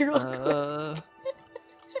keybinds real quick.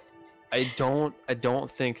 I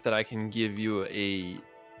don't think that I can give you a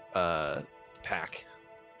pack.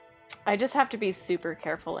 I just have to be super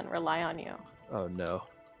careful and rely on you. Oh no.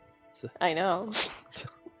 I know.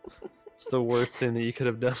 It's the worst thing that you could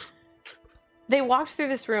have done. They walked through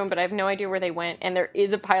this room, but I have no idea where they went, and there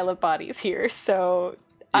is a pile of bodies here, so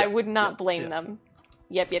I would not blame them.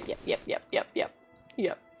 Yep.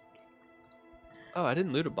 Oh, I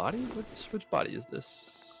didn't loot a body? Which body is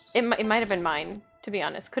this? It might have been mine, to be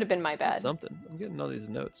honest. Could have been my bad. Something. I'm getting all these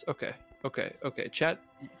notes. Okay. Chat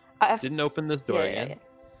I've... didn't open this door again.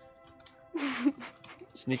 Yeah.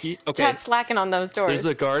 Sneaky. Okay. Chat's slacking on those doors. There's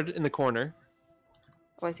a guard in the corner.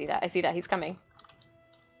 Oh, I see that. He's coming.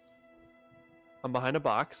 I'm behind a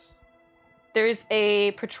box. There's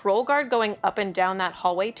a patrol guard going up and down that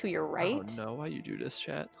hallway to your right. Oh no, why you do this,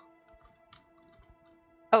 chat?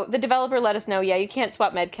 Oh, the developer let us know. Yeah, you can't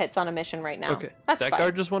swap medkits on a mission right now. Okay. That's that fine.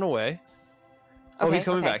 guard just went away. Oh, Okay, he's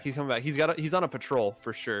coming okay. back. He's on a patrol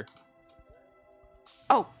for sure.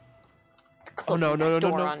 Oh. Oh, no, Closing that no,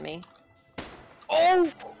 door no. on me.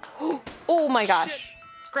 Oh! Oh my gosh. Shit.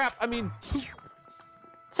 Crap, I mean...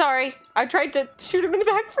 Sorry. I tried to shoot him in the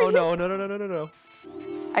back for Oh you. no.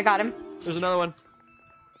 I got him. There's another one.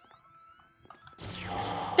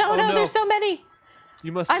 No, Oh, no, no. there's so many.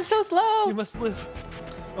 You must... I'm so slow. You must live.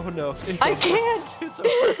 Oh no. It's I over. can't. It's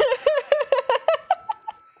over.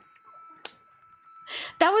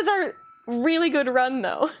 That was our really good run,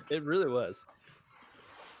 though. It really was.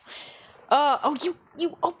 Oh,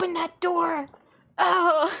 you opened that door.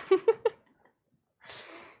 Oh.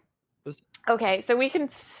 Okay, so we can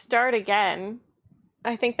start again.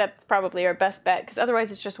 I think that's probably our best bet, because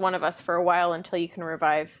otherwise it's just one of us for a while until you can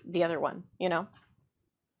revive the other one, you know?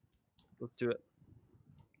 Let's do it.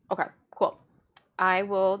 Okay, cool. I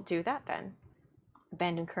will do that then.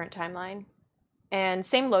 Abandon current timeline. And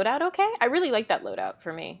same loadout, okay? I really like that loadout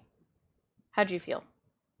for me. How'd you feel?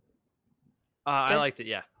 I Good? liked it.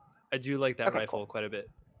 Yeah, I do like that Okay, rifle cool. quite a bit.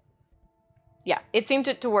 Yeah, it seemed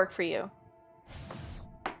to work for you.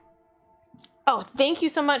 Oh, thank you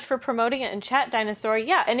so much for promoting it in chat, Dinosaur.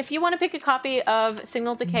 Yeah, and if you want to pick a copy of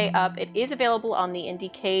Signal Decay up, it is available on the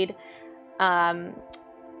IndieCade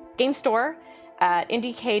game store at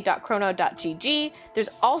indiecade.chrono.gg. There's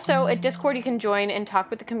also a Discord you can join and talk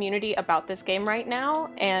with the community about this game right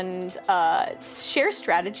now and share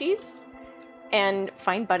strategies and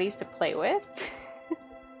find buddies to play with.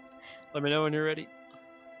 Let me know when you're ready.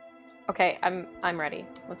 Okay, I'm ready.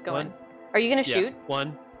 Let's go One. in. Are you gonna Yeah. shoot?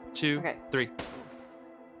 1, 2, Okay. 3.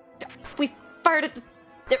 We fired at the.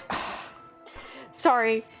 There.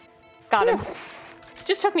 Sorry. Got him.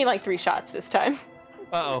 Just took me like 3 shots this time.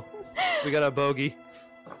 Uh-oh. We got a bogey.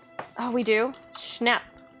 Oh, we do? Snap.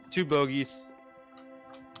 2 bogeys.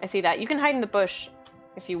 I see that. You can hide in the bush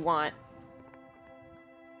if you want.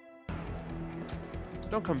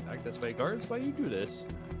 Don't come back this way, guards. Why you do this?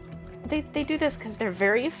 They do this because they're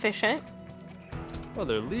very efficient. Oh,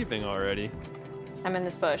 they're leaving already. I'm in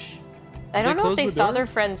this bush. I Did don't they know if close they the saw door? their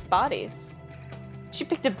friends' bodies. She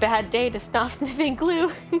picked a bad day to stop sniffing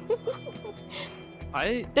glue.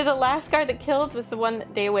 The last guard that killed was the one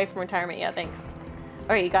day away from retirement. Yeah, thanks.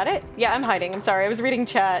 Alright, you got it? Yeah, I'm hiding. I'm sorry. I was reading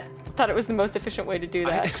chat. Thought it was the most efficient way to do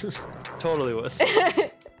that. Totally was.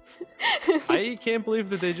 I can't believe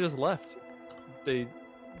that they just left.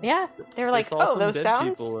 Yeah, they were like, saw oh, some those dead sounds?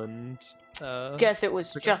 people and Guess it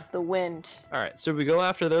was just the wind. Alright, so we go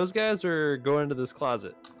after those guys or go into this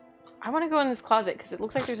closet? I want to go in this closet because it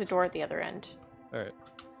looks like there's a door at the other end. Alright.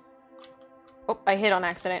 Oh, I hit on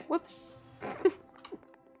accident. Whoops.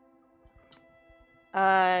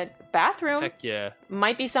 Bathroom. Heck yeah.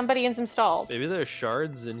 Might be somebody in some stalls. Maybe there's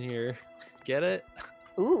shards in here. Get it?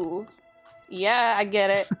 Ooh. Yeah, I get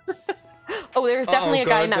it. Oh, there's definitely a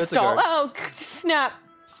guy in that that's a stall. guard. Oh, snap.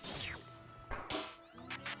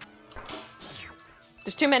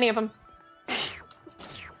 There's too many of them.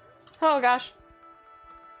 Oh, gosh.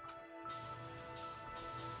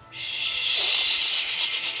 Shh.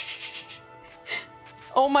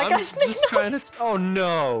 Oh my gosh. I'm just trying to... Oh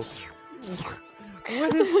no.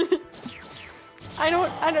 What is...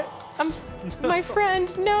 I'm my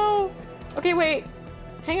friend, no. Okay, wait.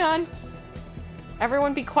 Hang on.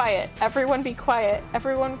 Everyone be quiet. Everyone be quiet.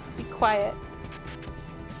 Everyone be quiet.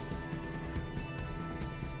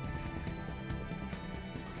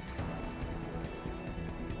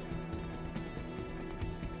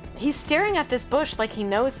 He's staring at this bush like he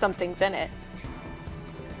knows something's in it.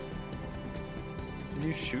 Can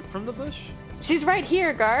you shoot from the bush? She's right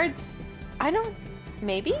here, guards. I don't...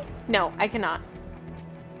 Maybe? No, I cannot.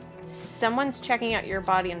 Someone's checking out your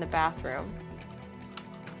body in the bathroom.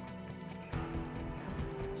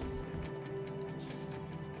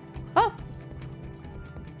 Oh!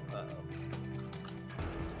 Uh-oh.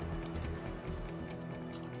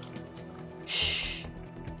 Shh.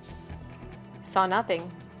 Saw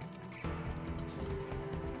nothing.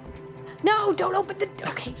 No, don't open the...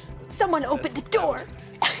 Okay, someone open the door.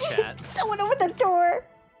 Chat. Someone open the door.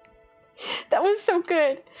 That was so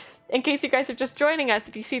good. In case you guys are just joining us,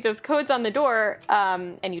 if you see those codes on the door,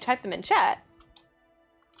 and you type them in chat.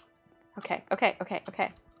 Okay.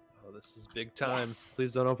 Oh, this is big time. Yes.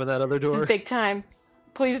 Please don't open that other door. This is big time.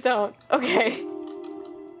 Please don't. Okay.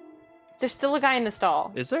 There's still a guy in the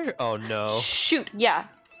stall. Is there? Oh no. Shoot, yeah.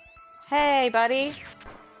 Hey, buddy.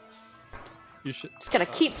 You should... Just gonna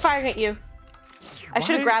keep firing at you. I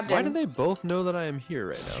should have grabbed him. Why do they both know that I am here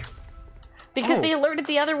right now? Because Oh. they alerted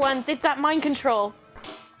the other one. They've got mind control.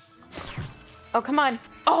 Oh, come on.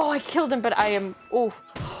 Oh, I killed him, but I am... Oh.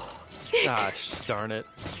 Gosh, darn it.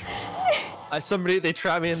 They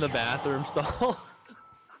trapped me in the bathroom stall.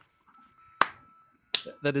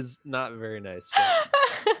 That is not very nice.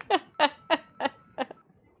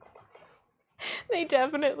 They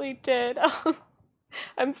definitely did. Oh,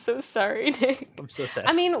 I'm so sorry, Nick. I'm so sad.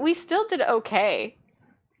 I mean, we still did okay.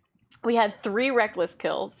 We had 3 reckless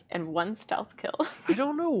kills and 1 stealth kill. I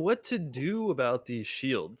don't know what to do about these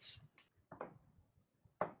shields.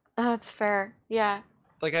 Oh, that's fair. Yeah.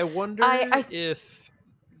 Like, I wonder if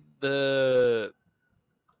the...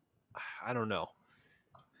 I don't know.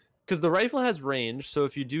 Because the rifle has range, so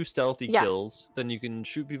if you do stealthy kills, then you can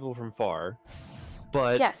shoot people from far.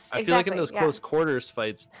 But yes, I feel like in those close quarters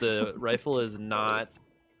fights, the rifle is not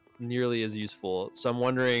nearly as useful. So I'm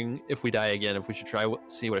wondering if we die again, if we should try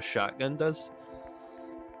see what a shotgun does.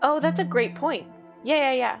 Oh, that's a great point.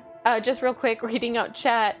 Yeah. Just real quick, reading out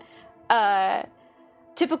chat.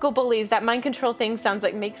 Typical bullies, that mind control thing sounds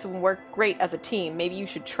like makes them work great as a team. Maybe you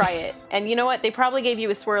should try it. And you know what? They probably gave you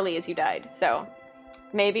a swirly as you died. So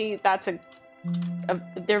maybe that's a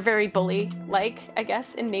They're very bully-like, I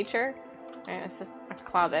guess, in nature. Alright, it's just a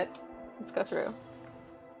closet. Let's go through.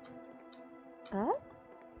 All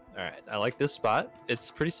right, I like this spot.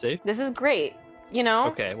 It's pretty safe. This is great. You know?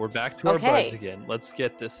 Okay, we're back to our buds again. Let's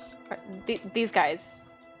get this. These guys.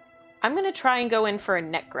 I'm gonna try and go in for a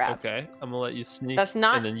neck grab. Okay, I'm gonna let you sneak. That's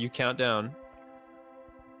not. And then you count down.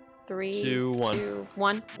 3, 2, 1. 2,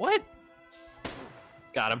 1. What?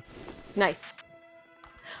 Got him. Nice.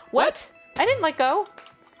 What? I didn't let go.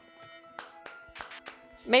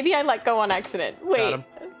 Maybe I let go on accident. Wait. Got him.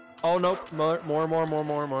 Oh nope. More.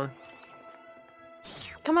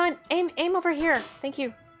 Come on, aim over here. Thank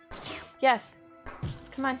you. Yes.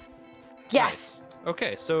 Come on. Yes. Nice.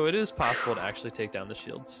 Okay, so it is possible to actually take down the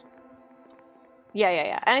shields.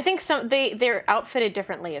 Yeah. And I think they're outfitted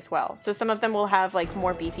differently as well. So some of them will have like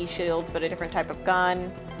more beefy shields, but a different type of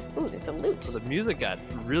gun. Ooh, there's a loot. So the music got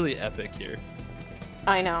really epic here.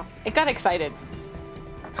 I know. It got excited.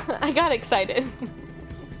 I got excited.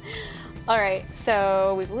 All right,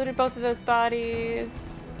 so we've looted both of those bodies.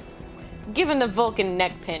 Given the Vulcan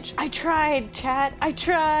neck pinch. I tried, chat. I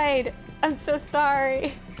tried. I'm so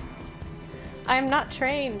sorry. I'm not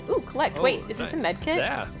trained. Ooh, collect. Oh, wait, is this a nice. med kit?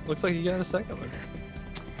 Yeah, looks like you got a second one.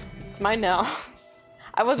 It's mine now.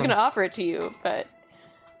 I was gonna offer it to you, but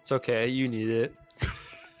it's okay. You need it.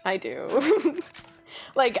 I do.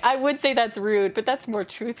 Like, I would say that's rude, but that's more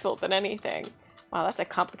truthful than anything. Wow, that's a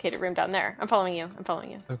complicated room down there. I'm following you.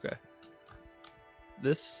 Okay.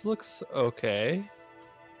 This looks okay.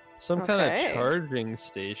 Some kind of charging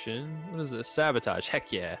station. What is this? Sabotage.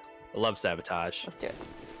 Heck yeah. I love sabotage. Let's do it.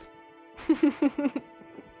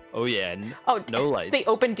 Oh yeah. No lights. They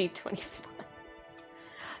opened D25.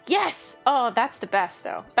 Yes! Oh, that's the best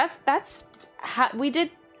though. We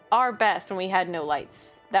did our best when we had no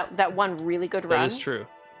lights. That one really good run. That is true.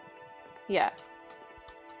 Yeah.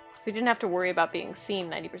 So we didn't have to worry about being seen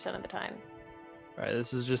 90% of the time. Alright,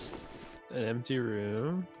 this is just an empty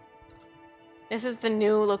room. This is the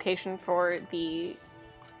new location for the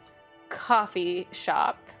coffee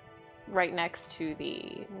shop right next to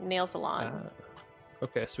the nail salon.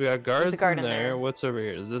 Okay, so we got guards guard in in there. there. What's over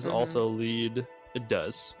here? Does this also lead? It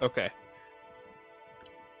does. Okay.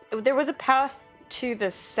 There was a path to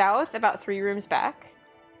the south about 3 rooms back.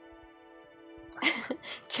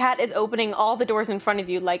 Chat is opening all the doors in front of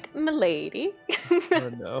you like, milady.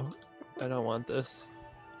 Oh no. I don't want this.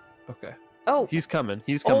 Okay. Oh. He's coming.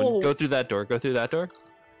 He's coming. Oh. Go through that door. Go through that door.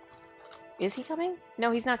 Is he coming? No,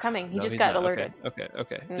 he's not coming. He No, just he's got not. alerted. Okay.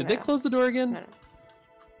 No. Did they close the door again? No.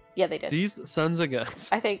 Yeah, they did. These sons of guns.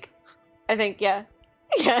 I think, yeah.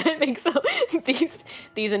 Yeah, I think so.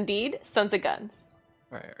 These indeed, sons of guns.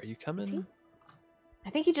 Alright, are you coming? I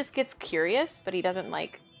think he just gets curious, but he doesn't,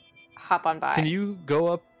 like, hop on by. Can you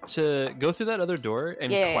go through that other door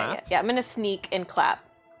and clap? Yeah, I'm gonna sneak and clap.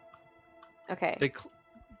 Okay.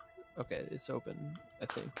 Okay, it's open, I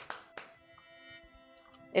think.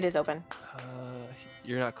 It is open.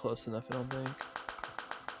 You're not close enough, I don't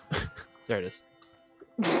think. There it is.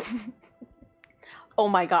 Oh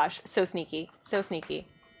my gosh, so sneaky. So sneaky.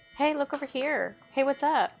 Hey, look over here. Hey, what's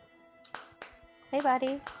up? Hey,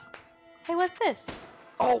 buddy. Hey, what's this?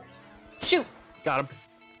 Oh! Shoot! Got him.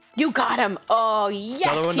 You got him! Oh, yes,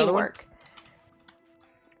 Another one? teamwork.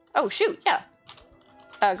 Oh, shoot, yeah.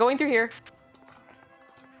 Going through here.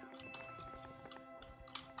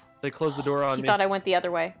 They closed the door on me. He thought I went the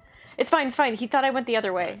other way. It's fine. He thought I went the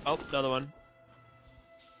other way. Oh, another one.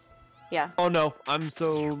 Yeah. Oh no, I'm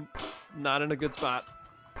so not in a good spot.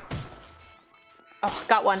 Oh,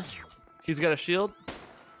 got one. He's got a shield.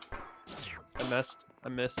 I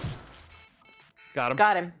missed. Got him.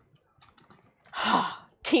 Got him.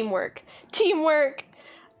 Teamwork. Teamwork.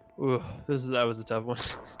 Ooh, that was a tough one.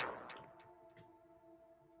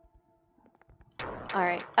 All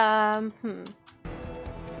right.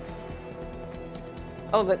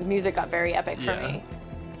 Oh, the music got very epic for me.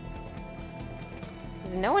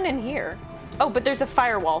 There's no one in here. Oh, but there's a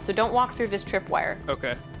firewall, so don't walk through this tripwire.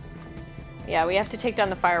 Okay. Yeah, we have to take down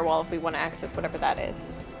the firewall if we want to access whatever that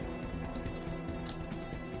is.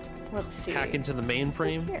 Let's see. Hack into the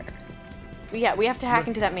mainframe? Here. Yeah, we have to hack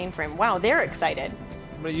into that mainframe. Wow, they're excited.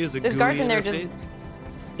 I'm gonna use a There's GUI guards in there interface.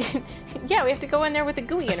 just... Yeah, we have to go in there with a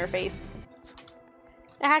GUI interface.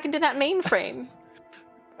 Hack into that mainframe.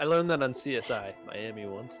 I learned that on CSI Miami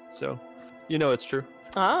once, so you know it's true.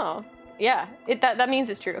 Oh, yeah. That means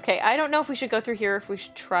it's true. Okay, I don't know if we should go through here or if we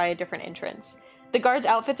should try a different entrance. The guards'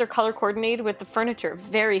 outfits are color coordinated with the furniture.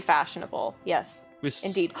 Very fashionable. Yes,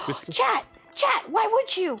 indeed. Chat! Chat! Why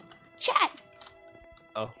would you? Chat!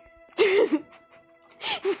 Oh.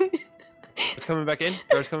 It's coming back in?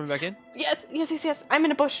 Guards coming back in? Yes. I'm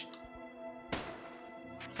in a bush.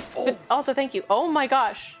 But also, thank you. Oh my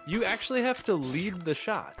gosh. You actually have to lead the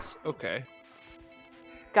shots. Okay.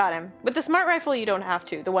 Got him. With the smart rifle, you don't have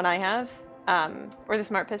to. The one I have, or the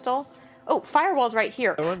smart pistol. Oh, firewall's right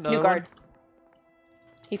here. New guard.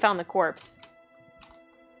 He found the corpse.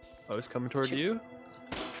 Oh, he's coming toward you?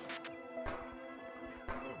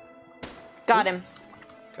 Got him.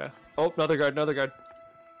 Okay. Oh, another guard, another guard.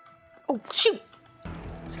 Oh, shoot!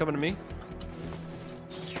 He's coming to me.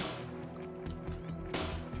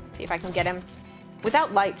 See if I can get him.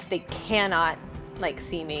 Without lights, they cannot, like,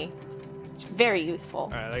 see me. It's very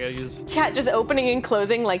useful. Alright, I gotta use... Chat just opening and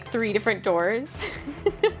closing, like, 3 different doors.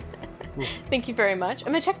 Thank you very much. I'm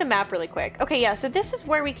gonna check the map really quick. Okay, yeah, so this is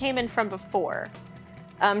where we came in from before.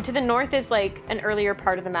 To the north is, like, an earlier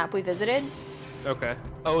part of the map we visited. Okay.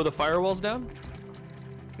 Oh, the firewall's down?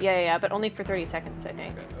 Yeah, but only for 30 seconds, I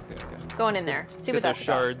think. Okay. Going in there. See what that's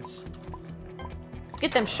shards. About.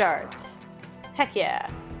 Get them shards. Heck yeah.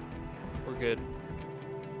 We're good.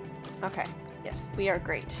 Okay. Yes, we are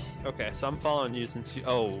great. Okay, so I'm following you since you...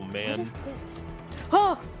 Oh, man. What is this?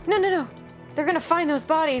 Oh! No. They're gonna find those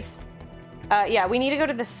bodies. Yeah, we need to go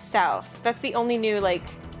to the south. That's the only new, like,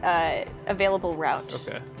 available route.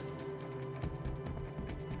 Okay.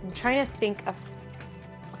 I'm trying to think of...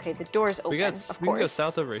 Okay, the door's open, we can go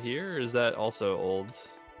south over here, or is that also old?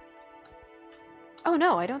 Oh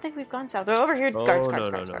no, I don't think we've gone south. Over here, guards.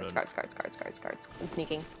 I'm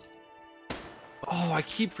sneaking. Oh, I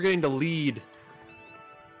keep forgetting to lead.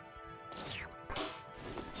 It's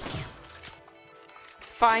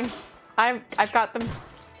fine. I've got them.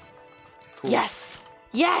 Cool. Yes!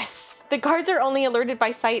 The guards are only alerted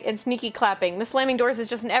by sight and sneaky clapping. The slamming doors is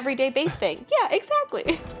just an everyday base thing. Yeah,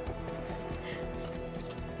 exactly.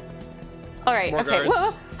 All right. More okay. Guards.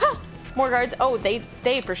 Whoa. Huh. More guards. Oh, they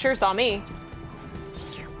for sure saw me.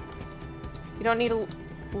 You don't need to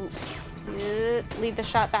lead the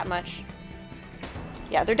shot that much.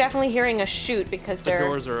 Yeah, they're definitely hearing us shoot because the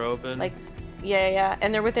doors are open. Like, yeah,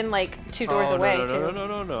 and they're within like 2 doors away too.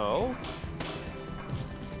 No.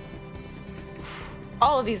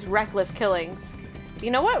 All of these reckless killings. You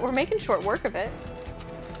know what? We're making short work of it.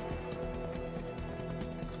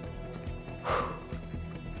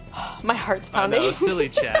 My heart's pounding. I know, silly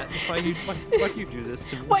chat. Why you do this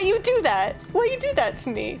to me? Why you do that? Why you do that to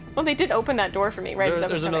me? Well, they did open that door for me, right?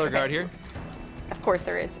 There's another guard here. Of course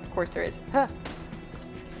there is. Huh.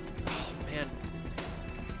 Oh man.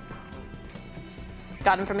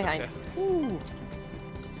 Got him from behind. Okay.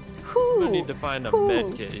 Whew. I need to find a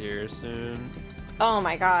med kit here soon. Oh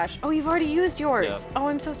my gosh. Oh, you've already used yours. Yep. Oh,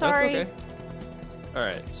 I'm so sorry. That's okay. All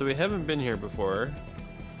right, so we haven't been here before.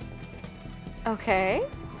 Okay.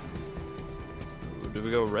 Do we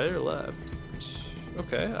go right or left?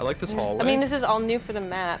 Okay, I like this hallway. I mean, this is all new for the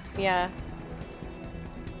map. Yeah.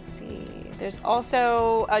 Let's see. There's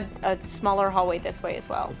also a smaller hallway this way as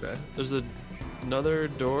well. Okay. There's another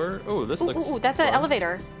door. Oh, this looks... Ooh, that's an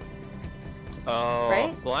elevator. Oh,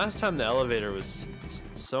 right? The last time the elevator was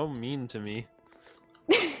so mean to me.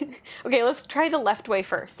 Okay, let's try the left way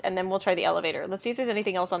first, and then we'll try the elevator. Let's see if there's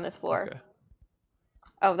anything else on this floor. Okay.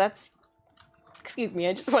 Oh, that's... Excuse me,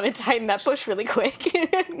 I just wanted to hide in that bush really quick.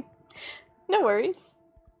 No worries.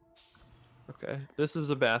 Okay, this is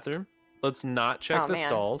a bathroom. Let's not check the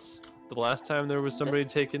stalls. The last time there was somebody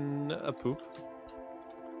taking a poop.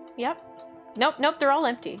 Yep. Nope, they're all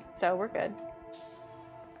empty, so we're good.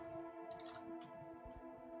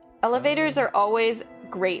 Elevators are always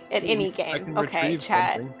great at any game. Okay,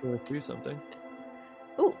 chat. Retrieve something.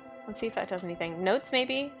 Ooh, let's see if that does anything. Notes,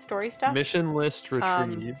 maybe? Story stuff? Mission list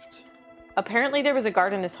retrieved. Apparently there was a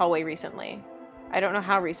guard in this hallway recently. I don't know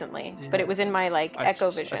how recently, but it was in my, like, echo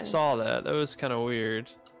vision. I saw that. That was kind of weird.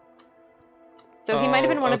 So he might have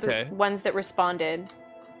been one of the ones that responded.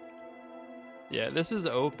 Yeah, this is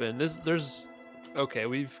open. There's... Okay,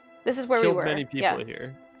 This is where killed we were. many people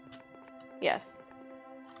here. Yes.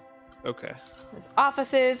 Okay. There's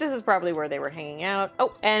offices. This is probably where they were hanging out.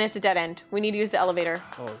 Oh, and it's a dead end. We need to use the elevator.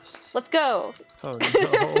 Oh, let's go. Oh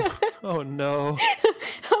no. Oh no.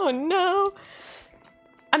 Oh no.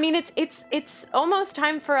 I mean, it's almost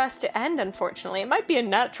time for us to end, unfortunately. It might be a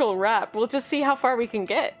natural wrap. We'll just see how far we can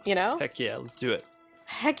get, you know? Heck yeah, let's do it.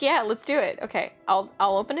 Heck yeah, let's do it. Okay, I'll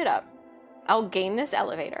open it up. I'll gain this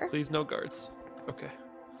elevator. Please, no guards. Okay.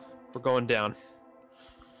 We're going down.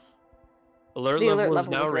 The alert level is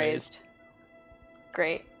now raised.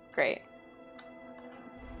 Great.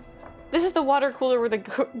 This is the water cooler where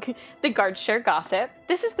the guards share gossip.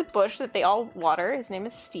 This is the bush that they all water. His name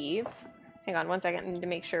is Steve. Hang on 1 second. I need to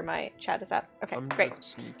make sure my chat is up. Okay, great.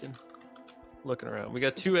 Just sneaking. Looking around. We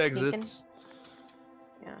got 2 exits.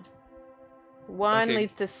 Yeah. One Okay.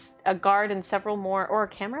 leads to a guard and several more, or a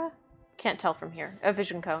camera? Can't tell from here. A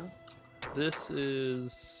vision cone. This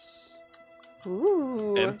is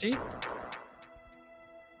Ooh. empty.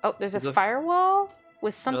 Oh, there's a There's a- firewall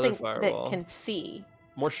with Another something firewall. that can see.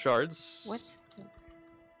 More shards. What's...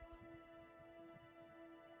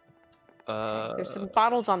 Uh, There's some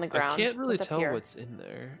bottles on the ground. I can't really What's up tell here? what's in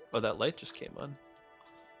there. Oh, that light just came on.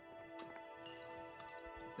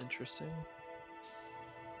 Interesting.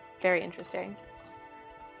 Very interesting.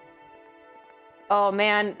 Oh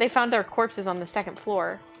man, they found our corpses on the second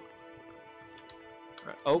floor.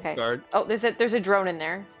 Right. Oh, Okay. guard. Oh, there's a drone in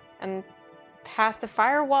there. And past the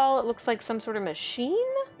firewall, it looks like some sort of machine?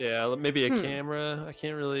 Yeah, maybe a camera. I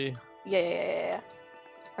can't really. Yeah.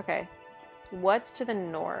 Okay. What's to the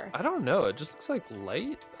north? I don't know. It just looks like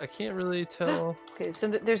light. I can't really tell. Okay, so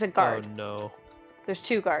there's a guard. Oh no. There's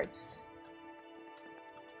 2 guards.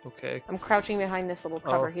 Okay. I'm crouching behind this little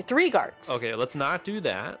cover here. 3 guards. Okay, let's not do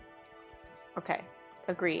that. Okay.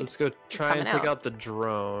 Agreed. Let's go try and coming pick out. out the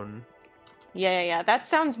drone. Yeah. That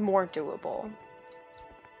sounds more doable.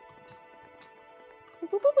 Boop,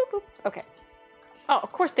 boop, boop, boop. Okay. Oh,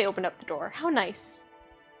 of course they opened up the door. How nice.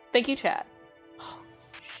 Thank you, chat.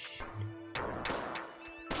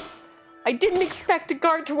 I didn't expect a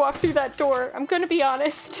guard to walk through that door. I'm gonna be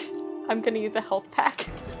honest. I'm gonna use a health pack.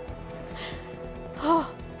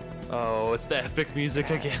 Oh, it's the epic music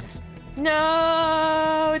again.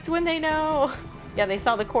 No, it's when they know. Yeah, they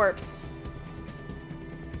saw the corpse.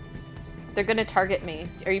 They're gonna target me.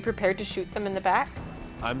 Are you prepared to shoot them in the back?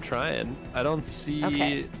 I'm trying. I don't see.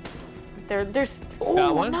 Okay. There's. Got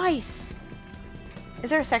Oh, one? nice. Is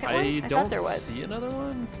there a second one? I thought don't there was. see another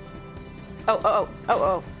one. Oh.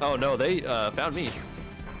 Oh no, they found me.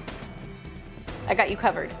 I got you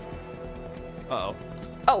covered. Uh-oh.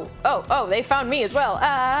 Oh, they found me as well.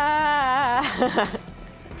 Ah!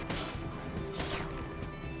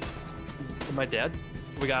 Am I dead?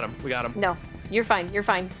 We got him. No, you're fine.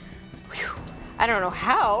 Whew. I don't know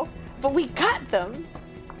how, but we got them.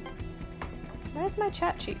 Why does my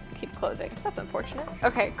chat sheet keep closing? That's unfortunate.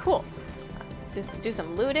 Okay, cool. Just do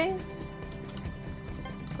some looting.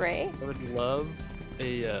 Great. I would love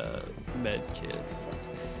a med kit.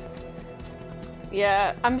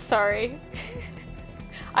 Yeah, I'm sorry.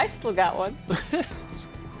 I still got one.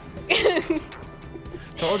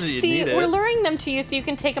 Told you you'd See, need it. we're luring them to you so you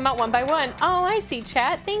can take them out one by one. Oh, I see,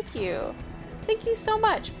 chat. Thank you. Thank you so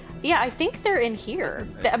much. Yeah, I think they're in here.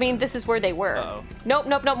 I mean, this is where they were. Uh-oh. Nope.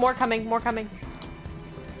 More coming.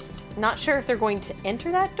 Not sure if they're going to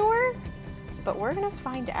enter that door, but we're gonna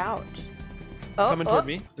find out. Oh, Coming toward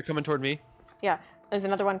me. They're coming toward me. Yeah, there's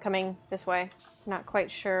another one coming this way. Not quite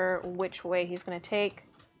sure which way he's gonna take.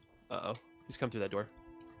 Uh-oh. He's come through that door.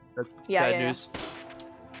 That's Yeah, bad yeah. news.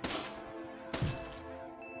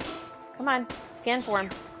 Come on, scan for him.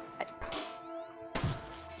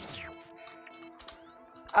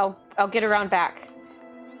 I'll get around back.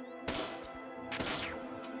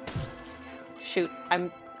 Shoot,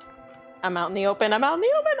 I'm out in the open.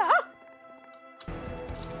 Ah!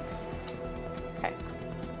 Okay.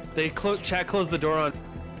 They chat closed the door on.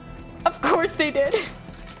 Of course they did.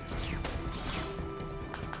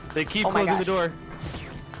 They keep Oh my closing the gosh. door.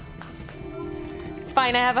 It's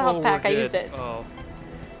fine. I have a health pack. I used it. Oh.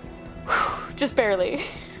 Just barely.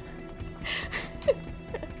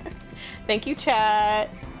 Thank you, chat.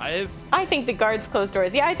 I think the guards close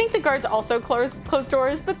doors. Yeah, I think the guards also close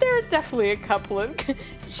doors, but there's definitely a couple of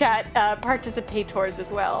chat participators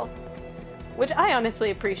as well, which I honestly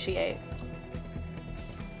appreciate.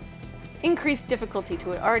 Increased difficulty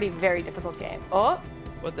to an already very difficult game. Oh,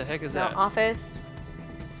 What the heck is no, that? office,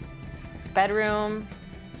 bedroom.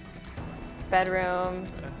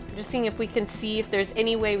 Just seeing if we can see if there's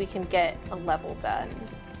any way we can get a level done.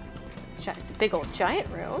 It's a big old giant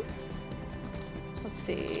room. Let's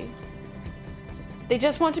see. They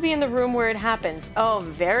just want to be in the room where it happens. Oh,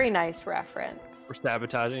 very nice reference. We're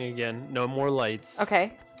sabotaging again. No more lights.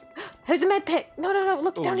 Okay. There's a med pick. No.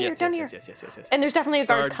 Look, Oh, down here, yes, down yes, here. yes. And there's definitely a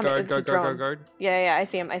guard coming. It's a drone. Guard. Yeah, I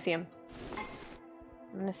see him. I'm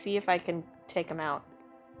gonna see if I can take him out.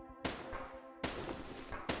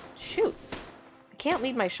 Shoot. I can't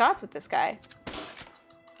lead my shots with this guy.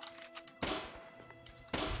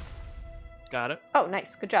 Got it. Oh,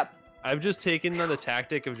 nice. Good job. I've just taken the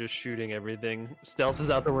tactic of just shooting everything. Stealth is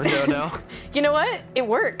out the window now. You know what? It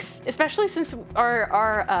works, especially since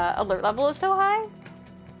our alert level is so high.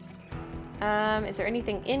 Is there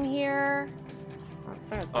anything in here?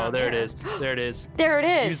 Oh, there it is. There it is. There it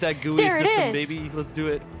is. Use that GUI There it system, is. baby. Let's do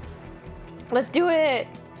it. Let's do it.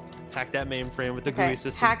 Hack that mainframe with the Okay. GUI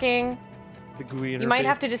system. Hacking. The GUI interface. You might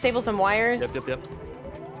have to disable some wires. Yep.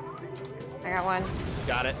 I got one.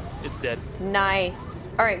 Got it. It's dead. Nice.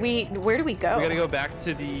 All right, where do we go? We gotta go back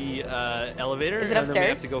to the elevator. Is it and then we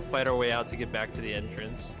have upstairs? to go fight our way out to get back to the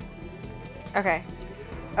entrance. Okay.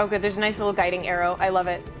 Oh, good. There's a nice little guiding arrow. I love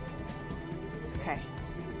it. Okay.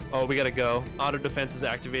 Oh, we gotta go. Auto defense is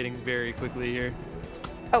activating very quickly here.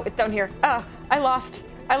 Oh, it's down here. Ah, I lost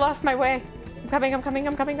my way. I'm coming.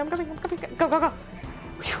 Go, go, go.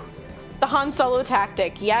 Whew. The Han Solo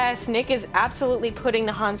tactic. Yes, Nick is absolutely putting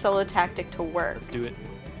the Han Solo tactic to work. Let's do it.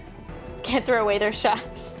 Can't throw away their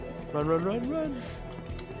shots. Run, run, run, run.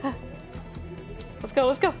 Let's go,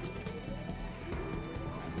 let's go.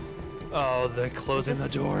 Oh, they're closing the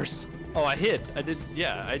doors. Oh, I hid. I did.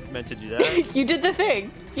 Yeah, I meant to do that. You did the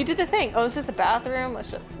thing. You did the thing. Oh, this is the bathroom.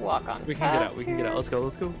 Let's just walk on. We can get out. We can get out. Let's go.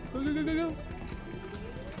 Let's go. Go, go, go, go,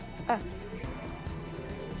 go.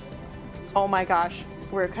 Oh my gosh.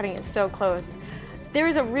 We're cutting it so close. There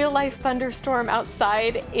is a real life thunderstorm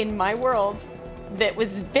outside in my world that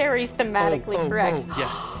was very thematically correct. Oh,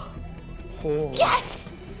 yes. Oh. Yes!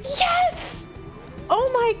 Yes!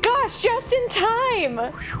 Oh my gosh, just in time!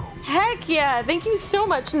 Heck yeah! Thank you so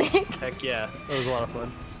much, Nick. Heck yeah. That was a lot of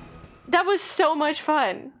fun. That was so much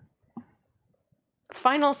fun.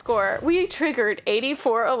 Final score. We triggered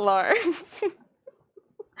 84 alarms.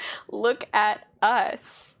 Look at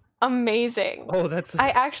us. Amazing. Oh, that's... I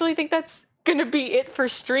actually think that's gonna be it for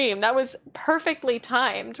stream. That was perfectly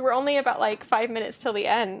timed. We're only about like 5 minutes till the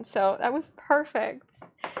end, so that was perfect.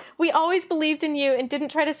 We always believed in you and didn't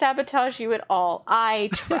try to sabotage you at all.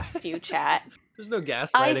 I trust you, chat. There's no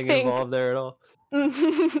gaslighting involved there at all.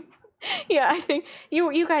 Yeah, I think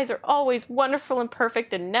you guys are always wonderful and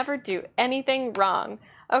perfect and never do anything wrong.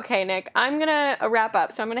 Okay, Nick, I'm gonna wrap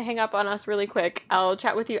up, so I'm gonna hang up on us really quick. I'll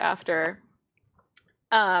chat with you after.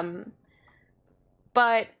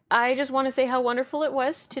 But I just want to say how wonderful it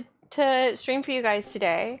was to stream for you guys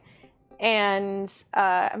today. And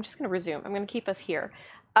I'm just going to resume. I'm going to keep us here.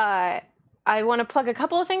 I want to plug a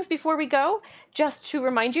couple of things before we go. Just to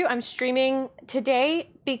remind you, I'm streaming today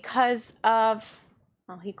because of...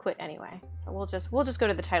 Well, he quit anyway. So we'll just go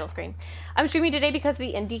to the title screen. I'm streaming today because of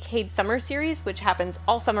the IndieCade Summer Series, which happens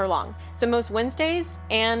all summer long. So most Wednesdays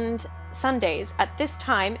and Sundays at this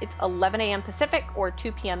time, it's 11 a.m. Pacific or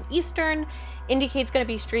 2 p.m. Eastern. IndieCade's going to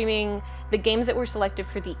be streaming the games that were selected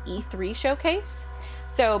for the E3 showcase.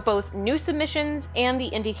 So both new submissions and the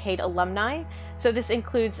IndieCade alumni. So this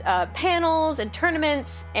includes panels and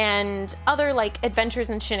tournaments and other like adventures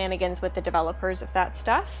and shenanigans with the developers of that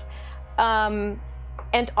stuff.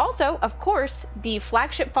 And also, of course, the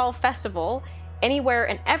Flagship Fall Festival, Anywhere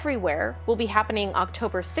and Everywhere, will be happening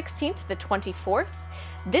October 16th to the 24th.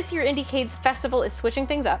 This year, IndieCade's festival is switching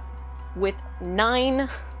things up with 9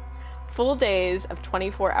 full days of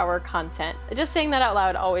 24-hour content. Just saying that out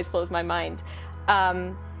loud always blows my mind.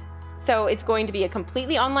 So it's going to be a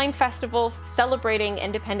completely online festival celebrating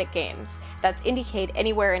independent games. That's IndieCade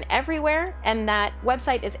Anywhere and Everywhere, and that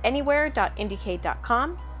website is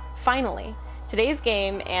anywhere.indiecade.com. Finally, today's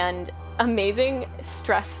game and amazing,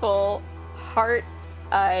 stressful,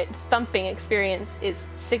 heart-thumping experience is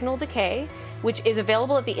Signal Decay, which is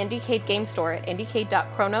available at the IndieCade game store at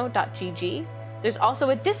indiecade.chrono.gg. There's also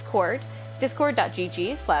a Discord,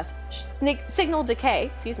 discord.gg/Signal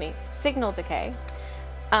Decay, Signal Decay,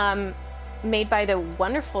 made by the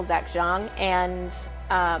wonderful Zack Zhang, and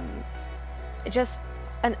just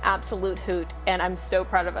an absolute hoot, and I'm so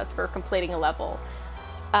proud of us for completing a level.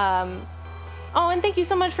 Oh, and thank you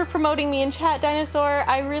so much for promoting me in chat, Dinosaur.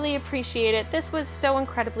 I really appreciate it. This was so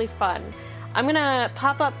incredibly fun. I'm gonna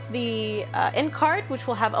pop up the end card, which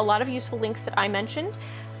will have a lot of useful links that I mentioned.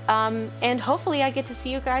 And hopefully I get to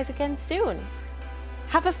see you guys again soon.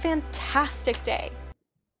 Have a fantastic day.